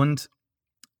 Und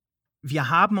wir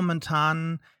haben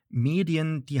momentan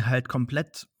Medien, die halt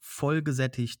komplett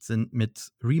vollgesättigt sind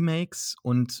mit Remakes.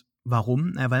 Und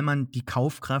warum? Weil man die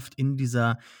Kaufkraft in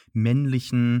dieser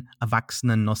männlichen,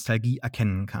 erwachsenen Nostalgie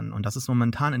erkennen kann. Und das ist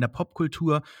momentan in der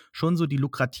Popkultur schon so die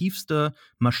lukrativste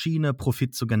Maschine,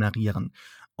 Profit zu generieren.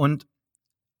 Und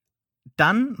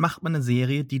dann macht man eine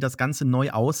Serie, die das Ganze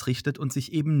neu ausrichtet und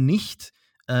sich eben nicht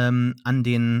an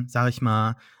den, sag ich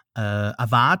mal,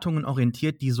 Erwartungen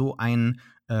orientiert, die so eine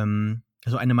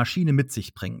Maschine mit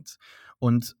sich bringt.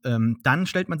 Und dann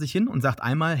stellt man sich hin und sagt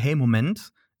einmal, hey,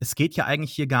 Moment, es geht ja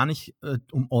eigentlich hier gar nicht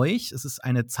um euch. Es ist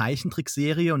eine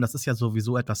Zeichentrickserie und das ist ja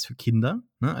sowieso etwas für Kinder,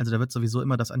 ne? Also da wird sowieso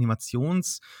immer das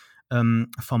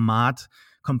Animationsformat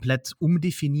komplett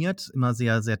umdefiniert. Immer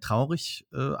sehr, sehr traurig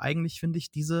eigentlich, finde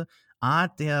ich, diese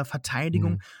Art der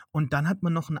Verteidigung. Und dann hat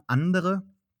man noch eine andere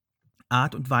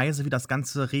Art und Weise, wie das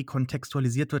Ganze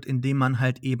rekontextualisiert wird, indem man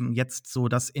halt eben jetzt so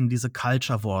das in diese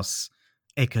Culture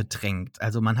Wars-Ecke drängt.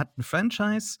 Also man hat ein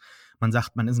Franchise, man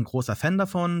sagt, man ist ein großer Fan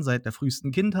davon, seit der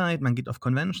frühesten Kindheit, man geht auf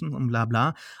Conventions und bla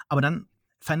bla, aber dann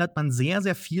verändert man sehr,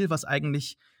 sehr viel, was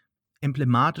eigentlich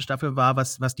emblematisch dafür war,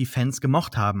 was die Fans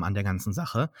gemocht haben an der ganzen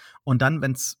Sache. Und dann,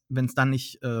 wenn's dann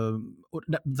nicht, sagen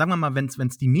wir mal,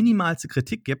 wenn's die minimalste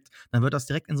Kritik gibt, dann wird das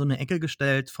direkt in so eine Ecke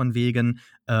gestellt von wegen,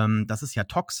 das ist ja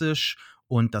toxisch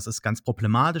und das ist ganz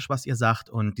problematisch, was ihr sagt.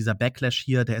 Und dieser Backlash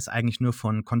hier, der ist eigentlich nur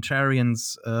von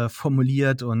Contrarians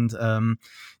formuliert und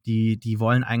die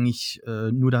wollen eigentlich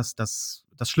nur das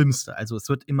Schlimmste. Also es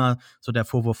wird immer so der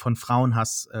Vorwurf von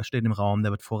Frauenhass steht im Raum,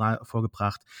 der wird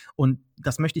vorgebracht. Und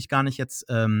das möchte ich gar nicht jetzt,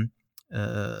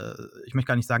 ich möchte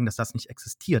gar nicht sagen, dass das nicht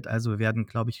existiert. Also wir werden,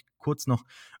 glaube ich, kurz noch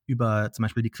über zum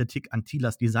Beispiel die Kritik an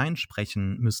Teelas Design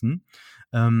sprechen müssen.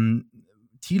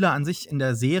 Teela an sich in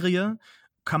der Serie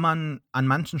kann man an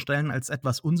manchen Stellen als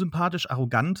etwas unsympathisch,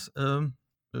 arrogant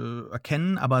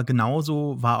erkennen, aber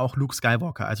genauso war auch Luke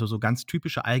Skywalker, also so ganz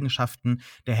typische Eigenschaften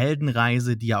der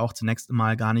Heldenreise, die ja auch zunächst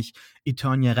mal gar nicht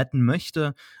Eternia retten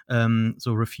möchte,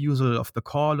 so Refusal of the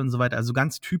Call und so weiter, also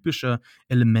ganz typische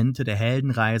Elemente der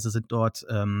Heldenreise sind dort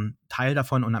Teil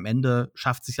davon und am Ende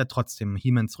schafft es sich ja trotzdem,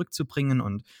 He-Man zurückzubringen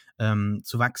und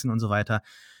zu wachsen und so weiter.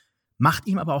 Macht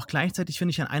ihm aber auch gleichzeitig, finde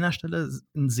ich, an einer Stelle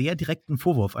einen sehr direkten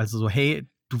Vorwurf, also so, hey,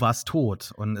 du warst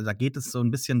tot. Und da geht es so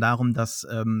ein bisschen darum, dass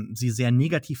sie sehr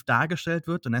negativ dargestellt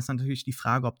wird. Und da ist natürlich die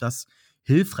Frage, ob das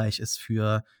hilfreich ist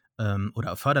für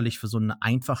oder förderlich für so eine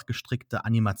einfach gestrickte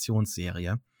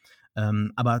Animationsserie.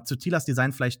 Aber zu Teelas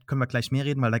Design vielleicht können wir gleich mehr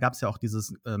reden, weil da gab es ja auch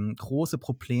dieses große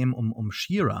Problem um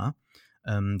She-Ra.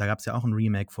 Da gab es ja auch ein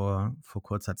Remake vor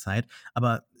kurzer Zeit.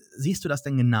 Aber siehst du das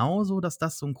denn genauso, dass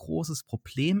das so ein großes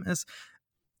Problem ist?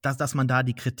 Dass man da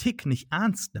die Kritik nicht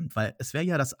ernst nimmt, weil es wäre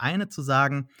ja das eine zu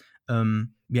sagen,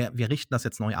 wir richten das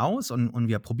jetzt neu aus und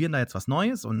wir probieren da jetzt was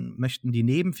Neues und möchten die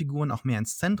Nebenfiguren auch mehr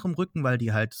ins Zentrum rücken, weil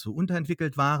die halt so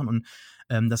unterentwickelt waren und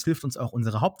das hilft uns auch,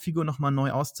 unsere Hauptfigur nochmal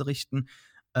neu auszurichten.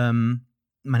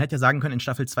 Man hätte ja sagen können, in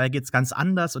Staffel 2 geht's ganz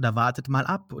anders oder wartet mal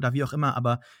ab oder wie auch immer,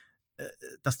 aber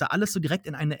dass da alles so direkt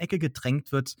in eine Ecke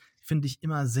gedrängt wird, finde ich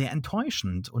immer sehr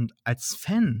enttäuschend. Und als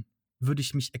Fan würde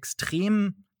ich mich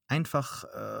extrem einfach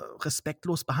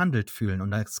respektlos behandelt fühlen.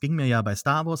 Und das ging mir ja bei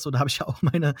Star Wars so, da habe ich ja auch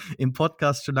meine im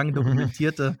Podcast schon lange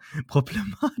dokumentierte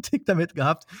Problematik damit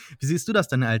gehabt. Wie siehst du das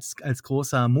denn als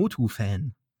großer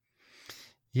Motu-Fan?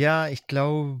 Ja, ich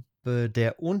glaube,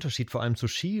 der Unterschied vor allem zu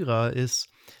She-Ra ist,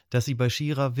 dass sie bei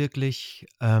She-Ra wirklich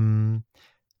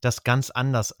das ganz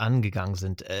anders angegangen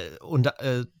sind.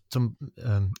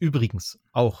 Übrigens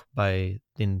auch bei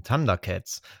den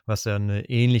Thundercats, was ja eine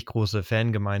ähnlich große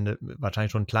Fangemeinde,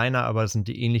 wahrscheinlich schon kleiner, aber es sind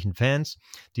die ähnlichen Fans,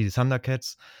 die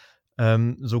Thundercats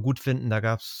so gut finden. Da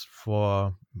gab es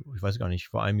vor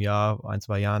einem Jahr,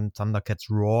 1-2 Jahren Thundercats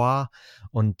Roar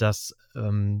und das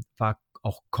war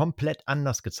auch komplett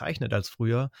anders gezeichnet als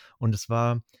früher und es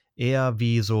war eher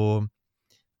wie so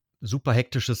super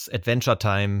hektisches Adventure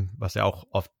Time, was ja auch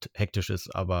oft hektisch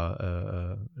ist,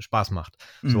 aber Spaß macht.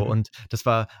 So, und das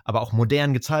war aber auch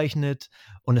modern gezeichnet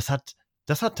und das hat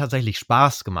tatsächlich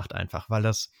Spaß gemacht einfach, weil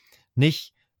das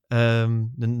nicht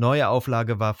eine neue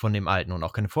Auflage war von dem alten und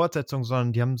auch keine Fortsetzung,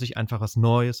 sondern die haben sich einfach was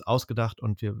Neues ausgedacht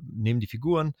und wir nehmen die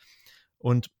Figuren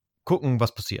und gucken,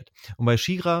 was passiert. Und bei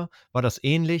She-Ra war das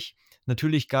ähnlich.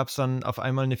 Natürlich gab es dann auf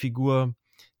einmal eine Figur,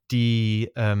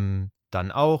 die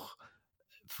dann auch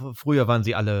früher hatten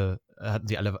sie alle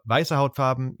weiße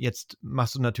Hautfarben. Jetzt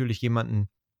machst du natürlich jemanden,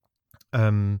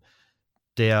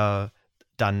 der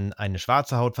dann eine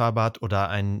schwarze Hautfarbe hat oder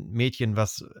ein Mädchen,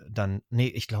 was dann,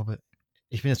 ich glaube,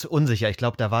 ich bin jetzt unsicher. Ich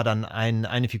glaube, da war dann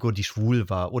eine Figur, die schwul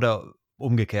war oder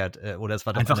umgekehrt. Oder es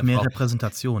war doch einfach mehr Frau.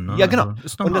 Repräsentation, ne? Ja, genau. Also,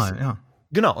 ist normal, ja.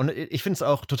 Genau, und ich finde es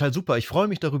auch total super. Ich freue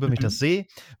mich darüber, wenn ich das sehe,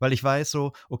 weil ich weiß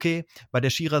so, okay, bei der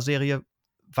She-Ra-Serie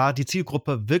war die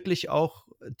Zielgruppe wirklich auch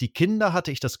die Kinder,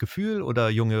 hatte ich das Gefühl, oder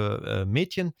junge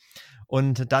Mädchen.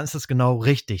 Und dann ist es genau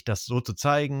richtig, das so zu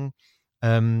zeigen,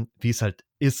 wie es halt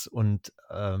ist. Und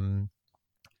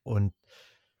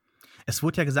es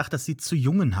wurde ja gesagt, dass sie zu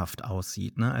jungenhaft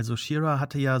aussieht, ne? Also She-Ra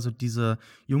hatte ja so diese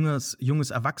junges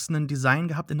Erwachsenen-Design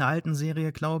gehabt in der alten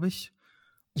Serie, glaube ich.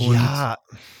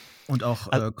 Und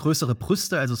auch größere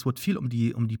Brüste, also es wurde viel um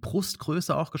die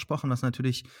Brustgröße auch gesprochen, was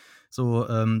natürlich so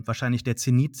wahrscheinlich der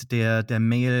Zenit der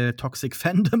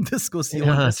Male-Toxic-Fandom-Diskussion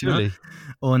ist. Natürlich. Ne?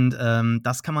 Und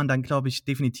das kann man dann, glaube ich,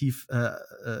 definitiv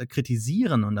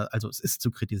kritisieren. Und also es ist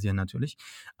zu kritisieren natürlich.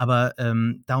 Aber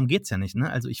darum geht's ja nicht. Ne?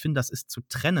 Also ich finde, das ist zu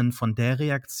trennen von der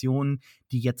Reaktion,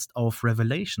 die jetzt auf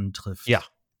Revelation trifft.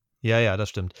 Ja, das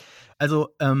stimmt.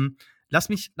 Also lass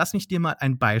mich dir mal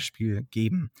ein Beispiel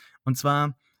geben. Und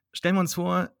zwar stellen wir uns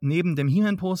vor, neben dem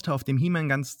He-Man-Poster, auf dem He-Man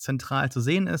ganz zentral zu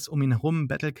sehen ist, um ihn herum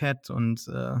Battlecat und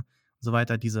so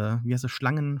weiter, diese, wie heißt es,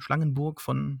 Schlangenburg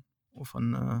von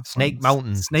Snake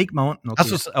Mountain. Snake Mountain, okay.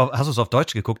 Hast du es auf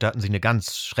Deutsch geguckt? Da hatten sie eine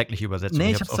ganz schreckliche Übersetzung.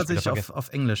 Nee, ich hab's tatsächlich auf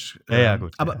Englisch. Ja,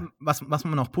 gut. Aber was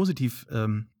man auch positiv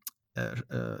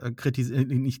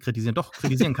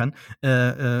kritisieren kann,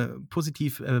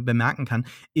 positiv bemerken kann,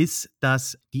 ist,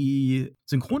 dass die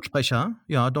Synchronsprecher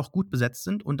ja doch gut besetzt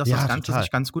sind und dass das Ganze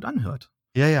sich ganz gut anhört.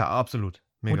 Ja, absolut.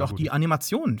 Mega und auch gut. die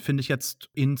Animation finde ich jetzt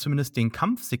in zumindest den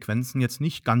Kampfsequenzen jetzt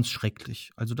nicht ganz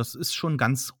schrecklich. Also das ist schon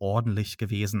ganz ordentlich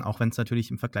gewesen, auch wenn es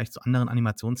natürlich im Vergleich zu anderen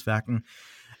Animationswerken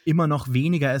immer noch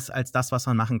weniger ist als das, was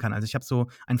man machen kann. Also ich habe so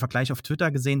einen Vergleich auf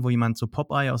Twitter gesehen, wo jemand so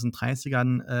Popeye aus den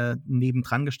 30ern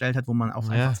nebendran gestellt hat, wo man auch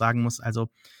einfach sagen muss, also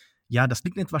ja, das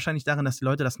liegt nicht wahrscheinlich daran, dass die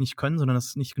Leute das nicht können, sondern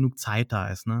dass nicht genug Zeit da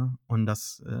ist, ne? Und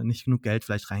dass nicht genug Geld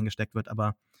vielleicht reingesteckt wird,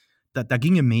 aber da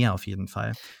ginge mehr auf jeden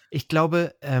Fall. Ich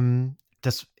glaube,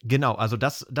 das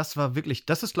war wirklich,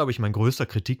 das ist, glaube ich, mein größter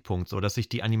Kritikpunkt, so, dass ich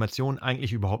die Animation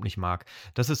eigentlich überhaupt nicht mag.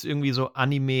 Das ist irgendwie so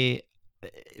Anime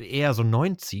eher so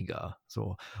 90er,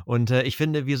 so. Und ich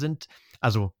finde,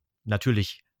 also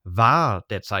natürlich war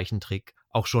der Zeichentrick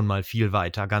auch schon mal viel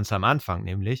weiter, ganz am Anfang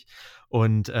nämlich,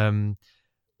 und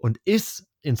ist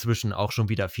inzwischen auch schon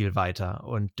wieder viel weiter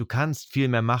und du kannst viel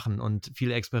mehr machen und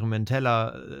viel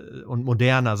experimenteller und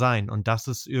moderner sein und das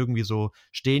ist irgendwie so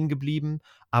stehen geblieben,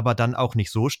 aber dann auch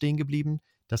nicht so stehen geblieben,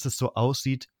 dass es so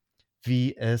aussieht,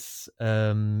 wie es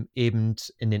eben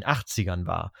in den 80ern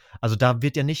war. Also da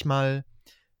wird ja nicht mal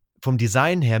vom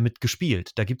Design her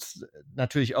mitgespielt. Da gibt es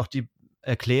natürlich auch die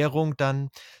Erklärung dann,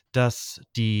 dass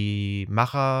die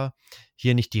Macher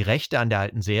hier nicht die Rechte an der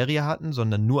alten Serie hatten,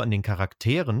 sondern nur an den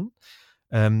Charakteren.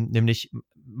 Nämlich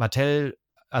Mattel,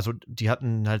 also die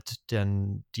hatten halt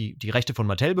die Rechte von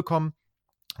Mattel bekommen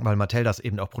weil Mattel das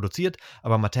eben auch produziert,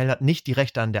 aber Mattel hat nicht die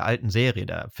Rechte an der alten Serie,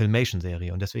 der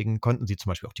Filmation-Serie, und deswegen konnten sie zum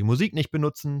Beispiel auch die Musik nicht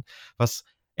benutzen, was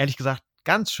ehrlich gesagt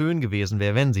ganz schön gewesen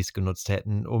wäre, wenn sie es genutzt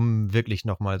hätten, um wirklich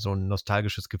nochmal so ein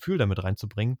nostalgisches Gefühl damit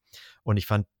reinzubringen. Und ich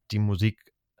fand die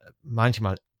Musik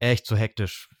manchmal echt so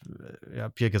hektisch. Ich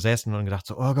habe hier gesessen und gedacht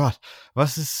so, oh Gott,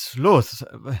 was ist los?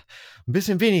 Ein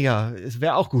bisschen weniger, es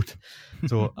wäre auch gut.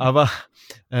 So, aber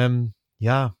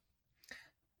ja,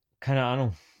 keine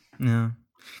Ahnung. Ja,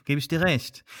 gebe ich dir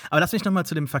recht. Aber lass mich nochmal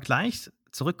zu dem Vergleich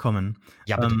zurückkommen.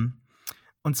 Ja, bitte.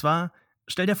 Und zwar,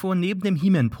 stell dir vor, neben dem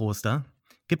He-Man-Poster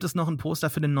gibt es noch ein Poster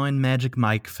für den neuen Magic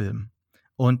Mike-Film.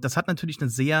 Und das hat natürlich eine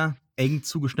sehr eng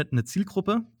zugeschnittene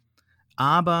Zielgruppe.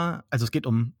 Aber, also es geht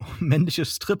um männliche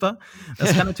Stripper.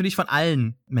 Das kann natürlich von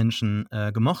allen Menschen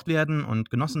gemocht werden und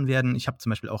genossen werden. Ich habe zum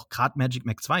Beispiel auch gerade Magic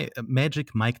Mike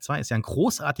 2 ist ja ein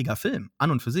großartiger Film,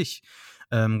 an und für sich.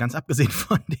 Ganz abgesehen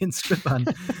von den Strippern.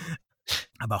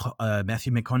 Aber auch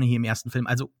Matthew McConaughey im ersten Film.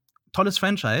 Also, tolles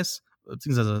Franchise,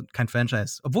 beziehungsweise kein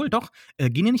Franchise. Obwohl, doch,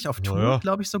 gehen die nicht auf Tour, Ja.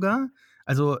 glaube ich sogar.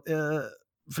 Also,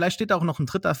 vielleicht steht da auch noch ein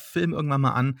dritter Film irgendwann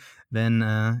mal an, wenn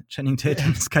Channing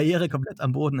Tatums Karriere komplett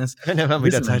am Boden ist. Wenn er mal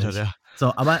wieder Wissen wir Zeit hat, nicht. ja.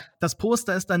 So, aber das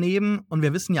Poster ist daneben und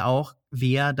wir wissen ja auch,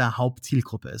 wer da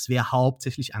Hauptzielgruppe ist, wer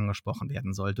hauptsächlich angesprochen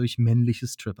werden soll durch männliche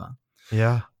Stripper.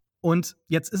 Ja. Und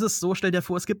jetzt ist es so, stell dir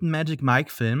vor, es gibt einen Magic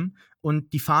Mike-Film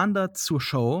und die fahren da zur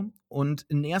Show und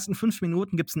in den ersten 5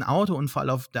 Minuten gibt es einen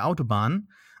Autounfall auf der Autobahn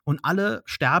und alle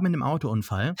sterben in dem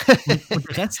Autounfall. und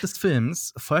der Rest des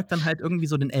Films folgt dann halt irgendwie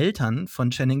so den Eltern von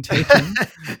Channing Tatum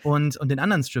und den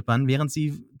anderen Strippern, während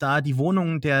sie da die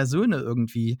Wohnungen der Söhne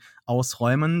irgendwie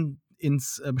ausräumen,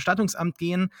 ins Bestattungsamt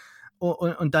gehen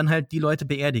und dann halt die Leute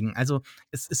beerdigen. Also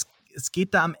es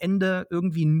geht da am Ende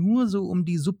irgendwie nur so um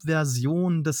die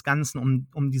Subversion des Ganzen,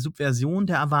 um die Subversion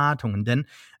der Erwartungen. Denn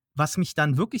was mich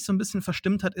dann wirklich so ein bisschen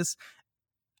verstimmt hat, ist,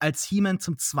 als He-Man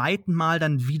zum zweiten Mal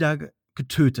dann wieder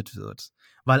getötet wird.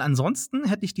 Weil ansonsten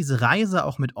hätte ich diese Reise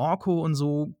auch mit Orko und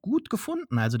so gut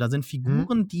gefunden. Also da sind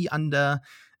Figuren, die an der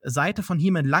Seite von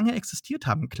He-Man lange existiert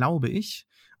haben, glaube ich.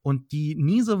 Und die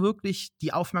nie so wirklich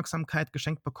die Aufmerksamkeit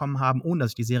geschenkt bekommen haben, ohne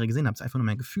dass ich die Serie gesehen habe. Es ist einfach nur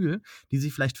mein Gefühl, die sie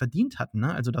vielleicht verdient hatten.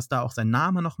 Ne? Also, dass da auch sein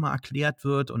Name nochmal erklärt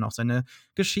wird und auch seine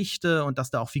Geschichte und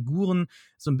dass da auch Figuren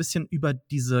so ein bisschen über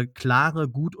diese klare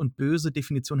Gut- und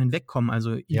Böse-Definition hinwegkommen.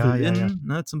 Also Evelyn,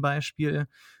 ne, zum Beispiel.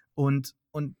 Und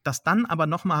dass dann aber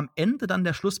nochmal am Ende dann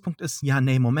der Schlusspunkt ist, ja,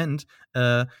 nee, Moment,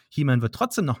 He-Man wird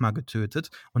trotzdem nochmal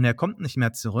getötet und er kommt nicht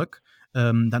mehr zurück,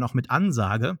 dann auch mit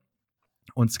Ansage.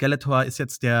 Und Skeletor ist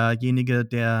jetzt derjenige,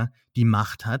 der die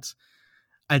Macht hat.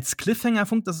 Als Cliffhanger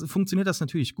funktioniert das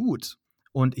natürlich gut.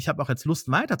 Und ich habe auch jetzt Lust,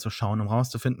 weiterzuschauen, um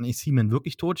rauszufinden, ist He-Man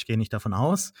wirklich tot? Ich gehe nicht davon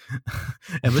aus.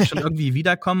 Er wird schon irgendwie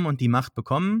wiederkommen und die Macht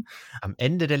bekommen. Am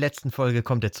Ende der letzten Folge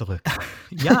kommt er zurück.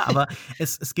 Ja, aber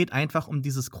es geht einfach um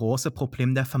dieses große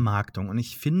Problem der Vermarktung. Und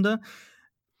ich finde,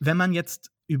 wenn man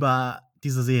jetzt über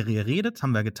diese Serie redet,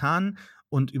 haben wir getan,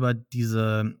 und über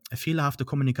diese fehlerhafte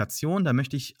Kommunikation, da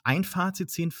möchte ich ein Fazit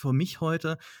ziehen für mich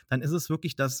heute, dann ist es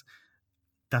wirklich, dass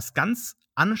das ganz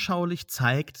anschaulich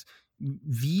zeigt,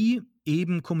 wie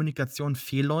eben Kommunikation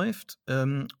falsch läuft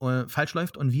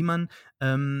und wie man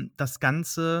das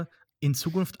Ganze in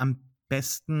Zukunft am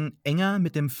besten enger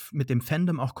mit dem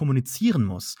Fandom auch kommunizieren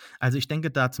muss. Also ich denke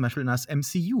da zum Beispiel an das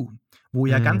MCU, wo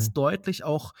ja ganz deutlich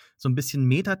auch so ein bisschen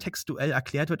metatextuell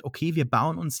erklärt wird, okay, wir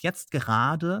bauen uns jetzt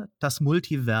gerade das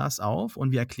Multiverse auf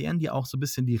und wir erklären dir auch so ein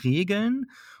bisschen die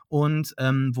Regeln und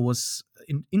wo es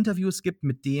Interviews gibt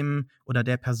mit dem oder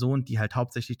der Person, die halt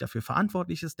hauptsächlich dafür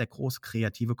verantwortlich ist, der große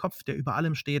kreative Kopf, der über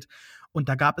allem steht. Und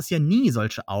da gab es ja nie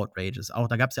solche Outrages.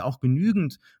 Da gab es ja auch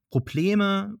genügend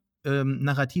Probleme,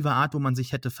 narrativer Art, wo man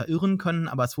sich hätte verirren können,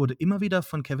 aber es wurde immer wieder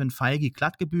von Kevin Feige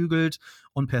glatt gebügelt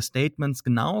und per Statements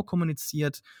genau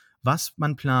kommuniziert, was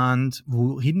man plant,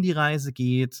 wohin die Reise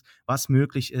geht, was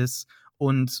möglich ist.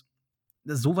 Und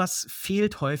sowas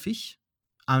fehlt häufig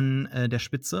an der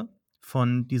Spitze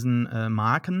von diesen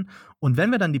Marken. Und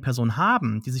wenn wir dann die Person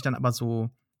haben, die sich dann aber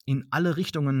so in alle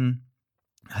Richtungen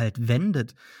halt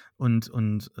wendet und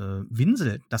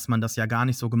winselt, dass man das ja gar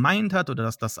nicht so gemeint hat oder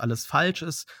dass das alles falsch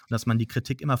ist und dass man die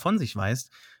Kritik immer von sich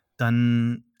weist,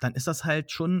 dann ist das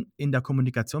halt schon in der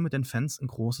Kommunikation mit den Fans ein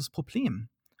großes Problem.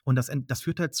 Und das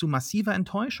führt halt zu massiver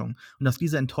Enttäuschung. Und dass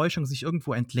diese Enttäuschung sich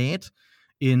irgendwo entlädt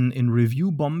in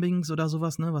Review-Bombings oder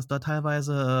sowas, ne, was da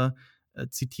teilweise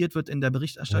zitiert wird in der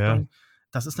Berichterstattung,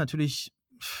 das ist natürlich,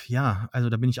 ja, also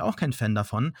da bin ich auch kein Fan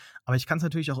davon, aber ich kann es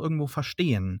natürlich auch irgendwo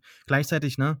verstehen.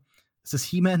 Gleichzeitig, ne, es ist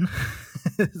He-Man,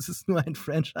 es ist nur ein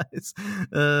Franchise,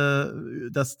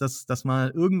 das mal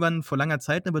irgendwann vor langer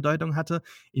Zeit eine Bedeutung hatte.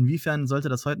 Inwiefern sollte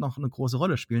das heute noch eine große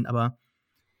Rolle spielen? Aber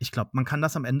ich glaube, man kann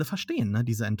das am Ende verstehen, ne,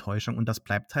 diese Enttäuschung. Und das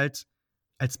bleibt halt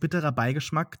als bitterer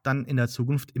Beigeschmack dann in der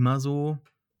Zukunft immer so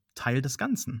Teil des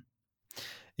Ganzen.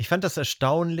 Ich fand das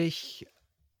erstaunlich,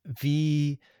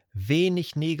 wie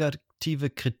wenig negative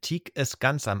Kritik es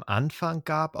ganz am Anfang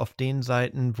gab auf den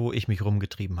Seiten, wo ich mich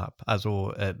rumgetrieben habe.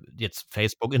 Also, jetzt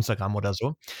Facebook, Instagram oder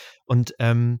so. Und,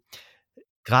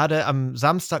 grade am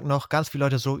Samstag noch ganz viele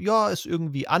Leute so: „Ja, ist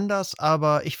irgendwie anders,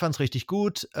 aber ich fand's richtig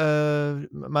gut.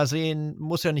 Mal sehen,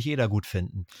 muss ja nicht jeder gut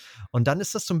finden.“ Und dann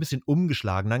ist das so 'n bisschen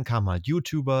umgeschlagen. Dann kamen halt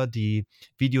YouTuber, die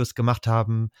Videos gemacht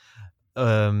haben,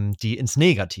 die ins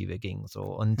Negative gingen so.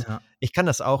 Und Ja. ich kann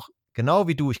das auch genau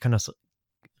wie du, ich kann das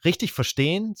richtig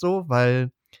verstehen so,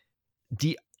 weil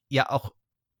die ja auch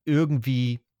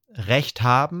irgendwie recht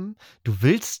haben. Du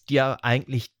willst ja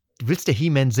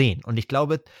He-Man sehen. Und ich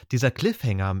glaube, dieser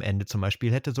Cliffhanger am Ende zum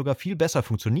Beispiel hätte sogar viel besser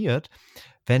funktioniert,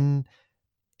 wenn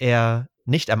er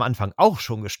nicht am Anfang auch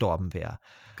schon gestorben wäre.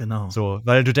 Genau. So,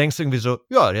 weil du denkst irgendwie so: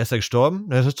 „Ja, der ist ja gestorben,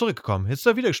 dann ist er zurückgekommen. Jetzt ist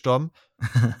er wieder gestorben.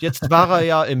 Jetzt war er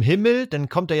ja im Himmel, dann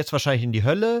kommt er jetzt wahrscheinlich in die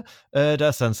Hölle. Da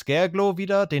ist dann Scareglow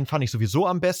wieder, den fand ich sowieso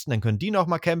am besten, dann können die noch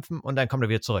mal kämpfen und dann kommt er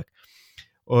wieder zurück.“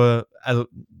 Also,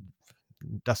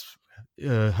 das,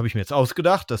 habe ich mir jetzt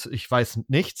ausgedacht, ich weiß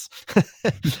nichts.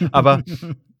 Aber,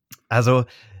 also,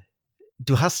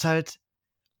 du hast halt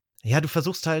du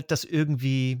versuchst halt, das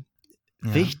irgendwie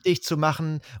Ja. wichtig zu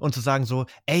machen und zu sagen so: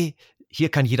 „Ey, hier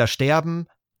kann jeder sterben.“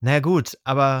 Na ja gut,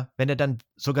 aber wenn er dann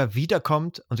sogar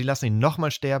wiederkommt und sie lassen ihn noch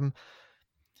mal sterben,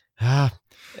 ja,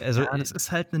 also, Ja, das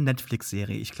ist halt 'ne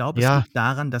Netflix-Serie. Ich glaube, es ja, liegt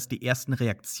daran, dass die ersten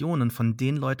Reaktionen von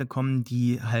den Leuten kommen,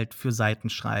 die halt für Seiten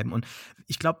schreiben. Und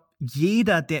ich glaube,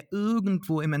 jeder, der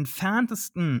irgendwo im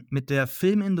Entferntesten mit der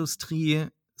Filmindustrie,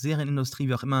 Serienindustrie,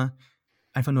 wie auch immer,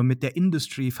 einfach nur mit der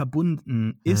Industry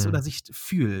verbunden ist oder mhm, sich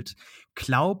fühlt,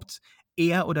 glaubt,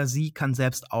 er oder sie kann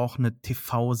selbst auch 'ne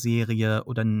TV-Serie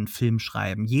oder 'n Film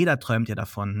schreiben. Jeder träumt ja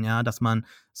davon, ja, dass man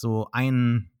so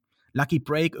einen Lucky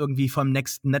Break irgendwie vom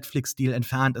nächsten Netflix-Deal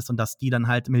entfernt ist und dass die dann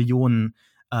halt Millionen,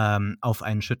 auf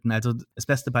einen schütten. Also, das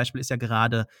beste Beispiel ist ja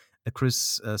gerade,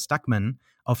 Chris, Stuckman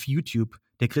auf YouTube,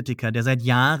 der Kritiker, der seit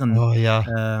Jahren, oh ja,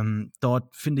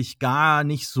 dort, finde ich, gar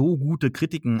nicht so gute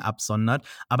Kritiken absondert,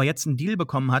 aber jetzt 'n Deal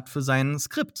bekommen hat für sein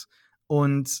Skript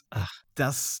und ach,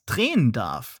 das drehen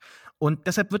darf. Und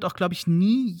deshalb wird auch, glaube ich,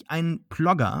 nie ein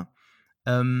Blogger,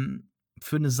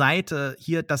 für 'ne Seite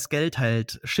hier das Geld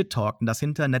halt shit-talken, das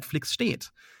hinter Netflix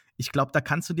steht. Ich glaube, da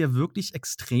kannst du dir wirklich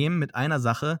extrem mit einer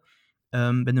Sache,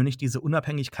 wenn du nicht diese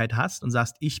Unabhängigkeit hast und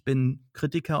sagst: „Ich bin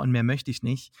Kritiker und mehr möchte ich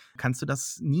nicht“, kannst du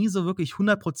das nie so wirklich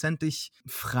hundertprozentig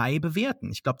frei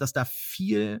bewerten. Ich glaube, dass da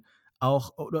viel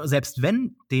auch oder selbst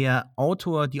wenn der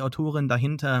Autor, die Autorin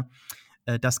dahinter,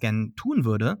 das gern tun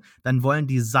würde, dann wollen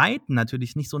die Seiten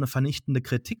natürlich nicht so eine vernichtende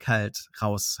Kritik halt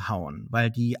raushauen, weil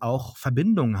die auch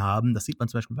Verbindungen haben. Das sieht man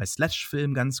zum Beispiel bei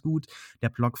Slash-Film ganz gut, der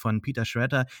Blog von Peter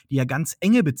Shredder, die ja ganz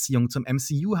enge Beziehungen zum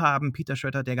MCU haben. Peter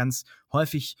Shredder, der ganz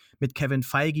häufig mit Kevin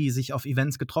Feige sich auf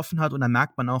Events getroffen hat, und da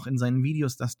merkt man auch in seinen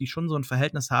Videos, dass die schon so ein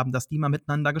Verhältnis haben, dass die mal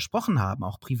miteinander gesprochen haben,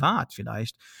 auch privat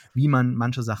vielleicht, wie man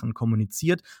manche Sachen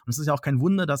kommuniziert. Und es ist ja auch kein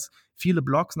Wunder, dass viele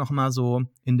Blogs noch mal so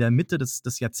in der Mitte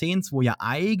des Jahrzehnts, wo ja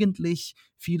eigentlich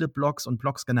viele Blogs und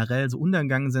Blogs generell so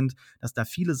untergegangen sind, dass da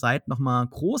viele Seiten noch mal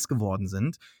groß geworden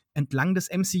sind, entlang des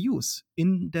MCUs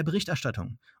in der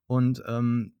Berichterstattung. Und,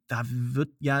 da wird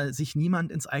ja sich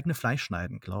niemand ins eigene Fleisch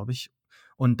schneiden, glaube ich.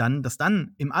 Und dann dass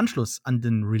dann im Anschluss an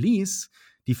den Release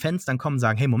die Fans dann kommen und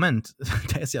sagen: „Hey, Moment,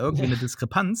 da ist ja irgendwie 'ne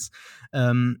Diskrepanz.“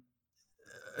 Ähm,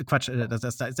 Quatsch, das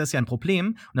ist ja ein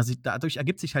Problem. Und dadurch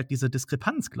ergibt sich halt diese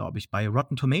Diskrepanz, glaube ich, bei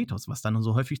Rotten Tomatoes, was dann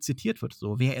so häufig zitiert wird.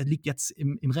 So, wer liegt jetzt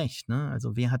im Recht, ne?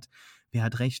 Also, wer hat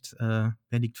Recht, wer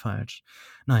liegt falsch?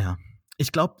 Na ja,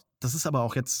 ich glaube, das ist aber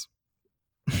auch jetzt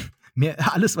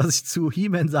mehr alles, was ich zu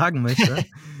He-Man sagen möchte.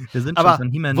 Wir sind schon aber von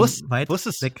He-Man wus weit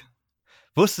wusstest weg.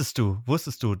 wusstest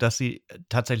du, dass sie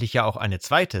tatsächlich ja auch eine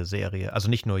zweite Serie, also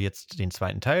nicht nur jetzt den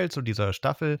zweiten Teil zu dieser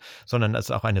Staffel, sondern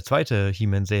es auch eine zweite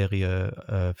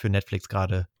He-Man-Serie, für Netflix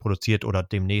gerade produziert oder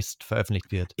demnächst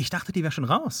veröffentlicht wird? Ich dachte, die wäre schon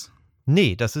raus.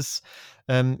 Ne, das ist,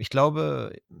 ich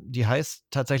glaube, die heißt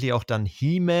tatsächlich auch dann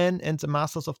He-Man and the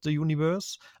Masters of the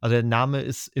Universe. Also, der Name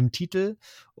ist im Titel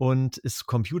und ist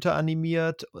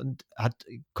computeranimiert und hat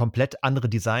komplett andere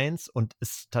Designs und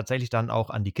ist tatsächlich dann auch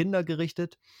an die Kinder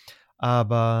gerichtet.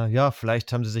 Aber ja,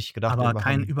 vielleicht haben sie sich gedacht, wir Aber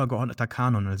kein machen übergeordneter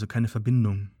Kanon, also keine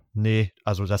Verbindung. ne,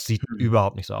 also, das sieht Mhm.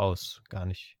 überhaupt nicht so aus, gar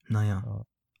nicht. Na ja. Ja.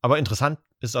 Aber interessant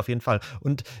ist es auf jeden Fall.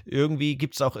 Und irgendwie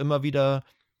gibt's auch immer wieder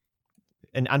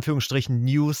in Anführungsstrichen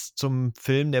News zum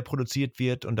Film, der produziert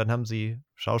wird, und dann haben sie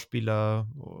Schauspieler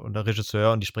oder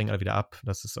Regisseur und die springen alle wieder ab.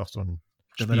 Das ist auch so 'n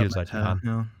Spiel Development seit Hell, Jahren.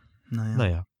 ja. Na ja. Na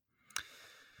ja.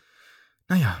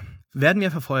 Naja, werden wir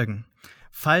verfolgen.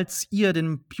 Falls ihr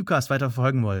den Pewcast weiter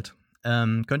verfolgen wollt,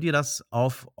 könnt ihr das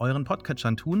auf euren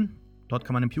Podcatchern tun. Dort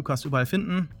kann man den Pewcast überall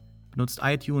finden. Benutzt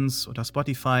iTunes oder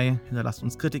Spotify, hinterlasst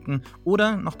uns Kritiken.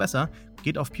 Oder, noch besser,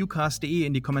 geht auf pewcast.de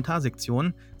in die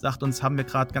Kommentarsektion. Sagt uns, haben wir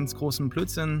gerade ganz großen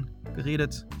Blödsinn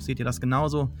geredet? Seht ihr das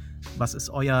genauso? Was ist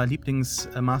euer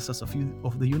Lieblings-Masters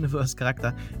of the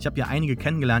Universe-Charakter? Ich habe ja einige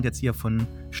kennengelernt, jetzt hier von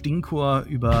Stinkor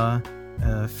über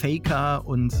Faker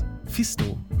und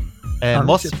Fisto.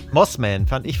 Mossman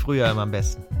fand ich früher immer am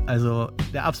besten. Also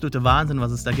der absolute Wahnsinn,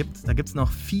 was es da gibt. Da gibt es noch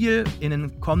viel in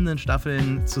den kommenden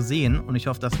Staffeln zu sehen. Und ich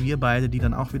hoffe, dass wir beide die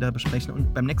dann auch wieder besprechen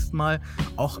und beim nächsten Mal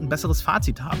auch ein besseres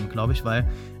Fazit haben, glaube ich. Weil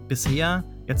bisher,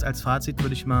 jetzt als Fazit,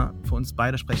 würde ich mal für uns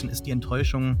beide sprechen, ist die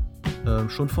Enttäuschung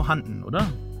schon vorhanden, oder?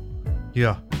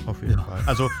 Ja, auf jeden Fall.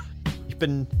 Also ich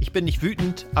bin nicht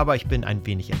wütend, aber ich bin ein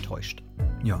wenig enttäuscht.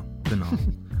 Ja, genau.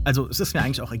 Also es ist mir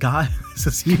eigentlich auch egal, es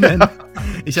ist He-Man.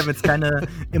 Ich habe jetzt keine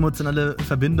emotionale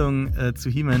Verbindung zu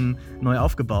He-Man neu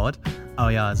aufgebaut. Aber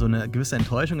ja, so eine gewisse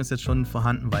Enttäuschung ist jetzt schon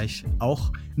vorhanden, weil ich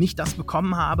auch nicht das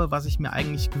bekommen habe, was ich mir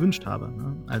eigentlich gewünscht habe.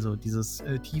 Ne? Also dieses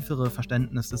tiefere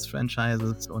Verständnis des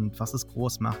Franchises und was es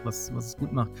groß macht, was es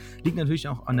gut macht, liegt natürlich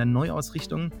auch an der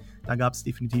Neuausrichtung. Da gab es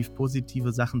definitiv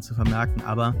positive Sachen zu vermerken,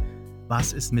 aber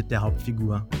was ist mit der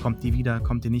Hauptfigur? Kommt die wieder?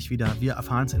 Kommt die nicht wieder? Wir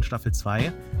erfahren es in Staffel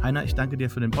 2. Heiner, ich danke dir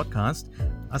für den Podcast.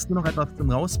 Hast du noch etwas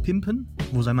zum Rauspimpen?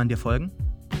 Wo soll man dir folgen?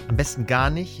 Am besten gar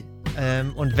nicht.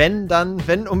 Und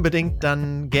wenn unbedingt,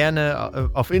 dann gerne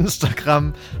auf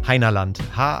Instagram Heinerland.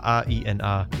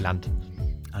 H-A-I-N-A Land.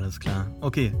 Alles klar.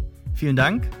 Okay, vielen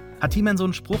Dank. Hat He-Man so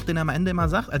einen Spruch, den er am Ende immer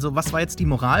sagt? Also, was war jetzt die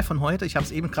Moral von heute? Ich habe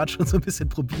es eben gerade schon so ein bisschen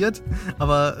probiert.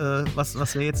 Aber was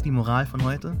wäre jetzt die Moral von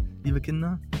heute, liebe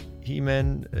Kinder?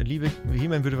 He-Man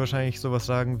würde wahrscheinlich sowas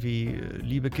sagen wie: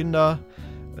 Liebe Kinder,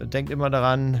 denkt immer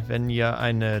daran, wenn ihr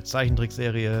eine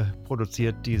Zeichentrickserie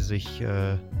produziert,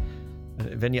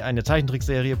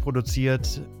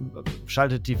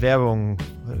 schaltet die Werbung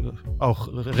auch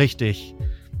richtig.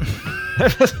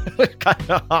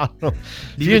 Keine Ahnung.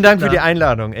 Vielen Dank für die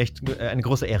Einladung. Echt eine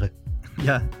große Ehre.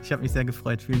 Ja, ich habe mich sehr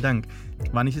gefreut. Vielen Dank.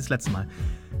 War nicht das letzte Mal.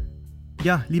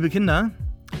 Ja, liebe Kinder,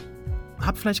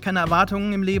 habt vielleicht keine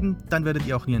Erwartungen im Leben, dann werdet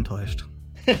ihr auch nie enttäuscht.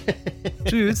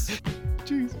 Tschüss.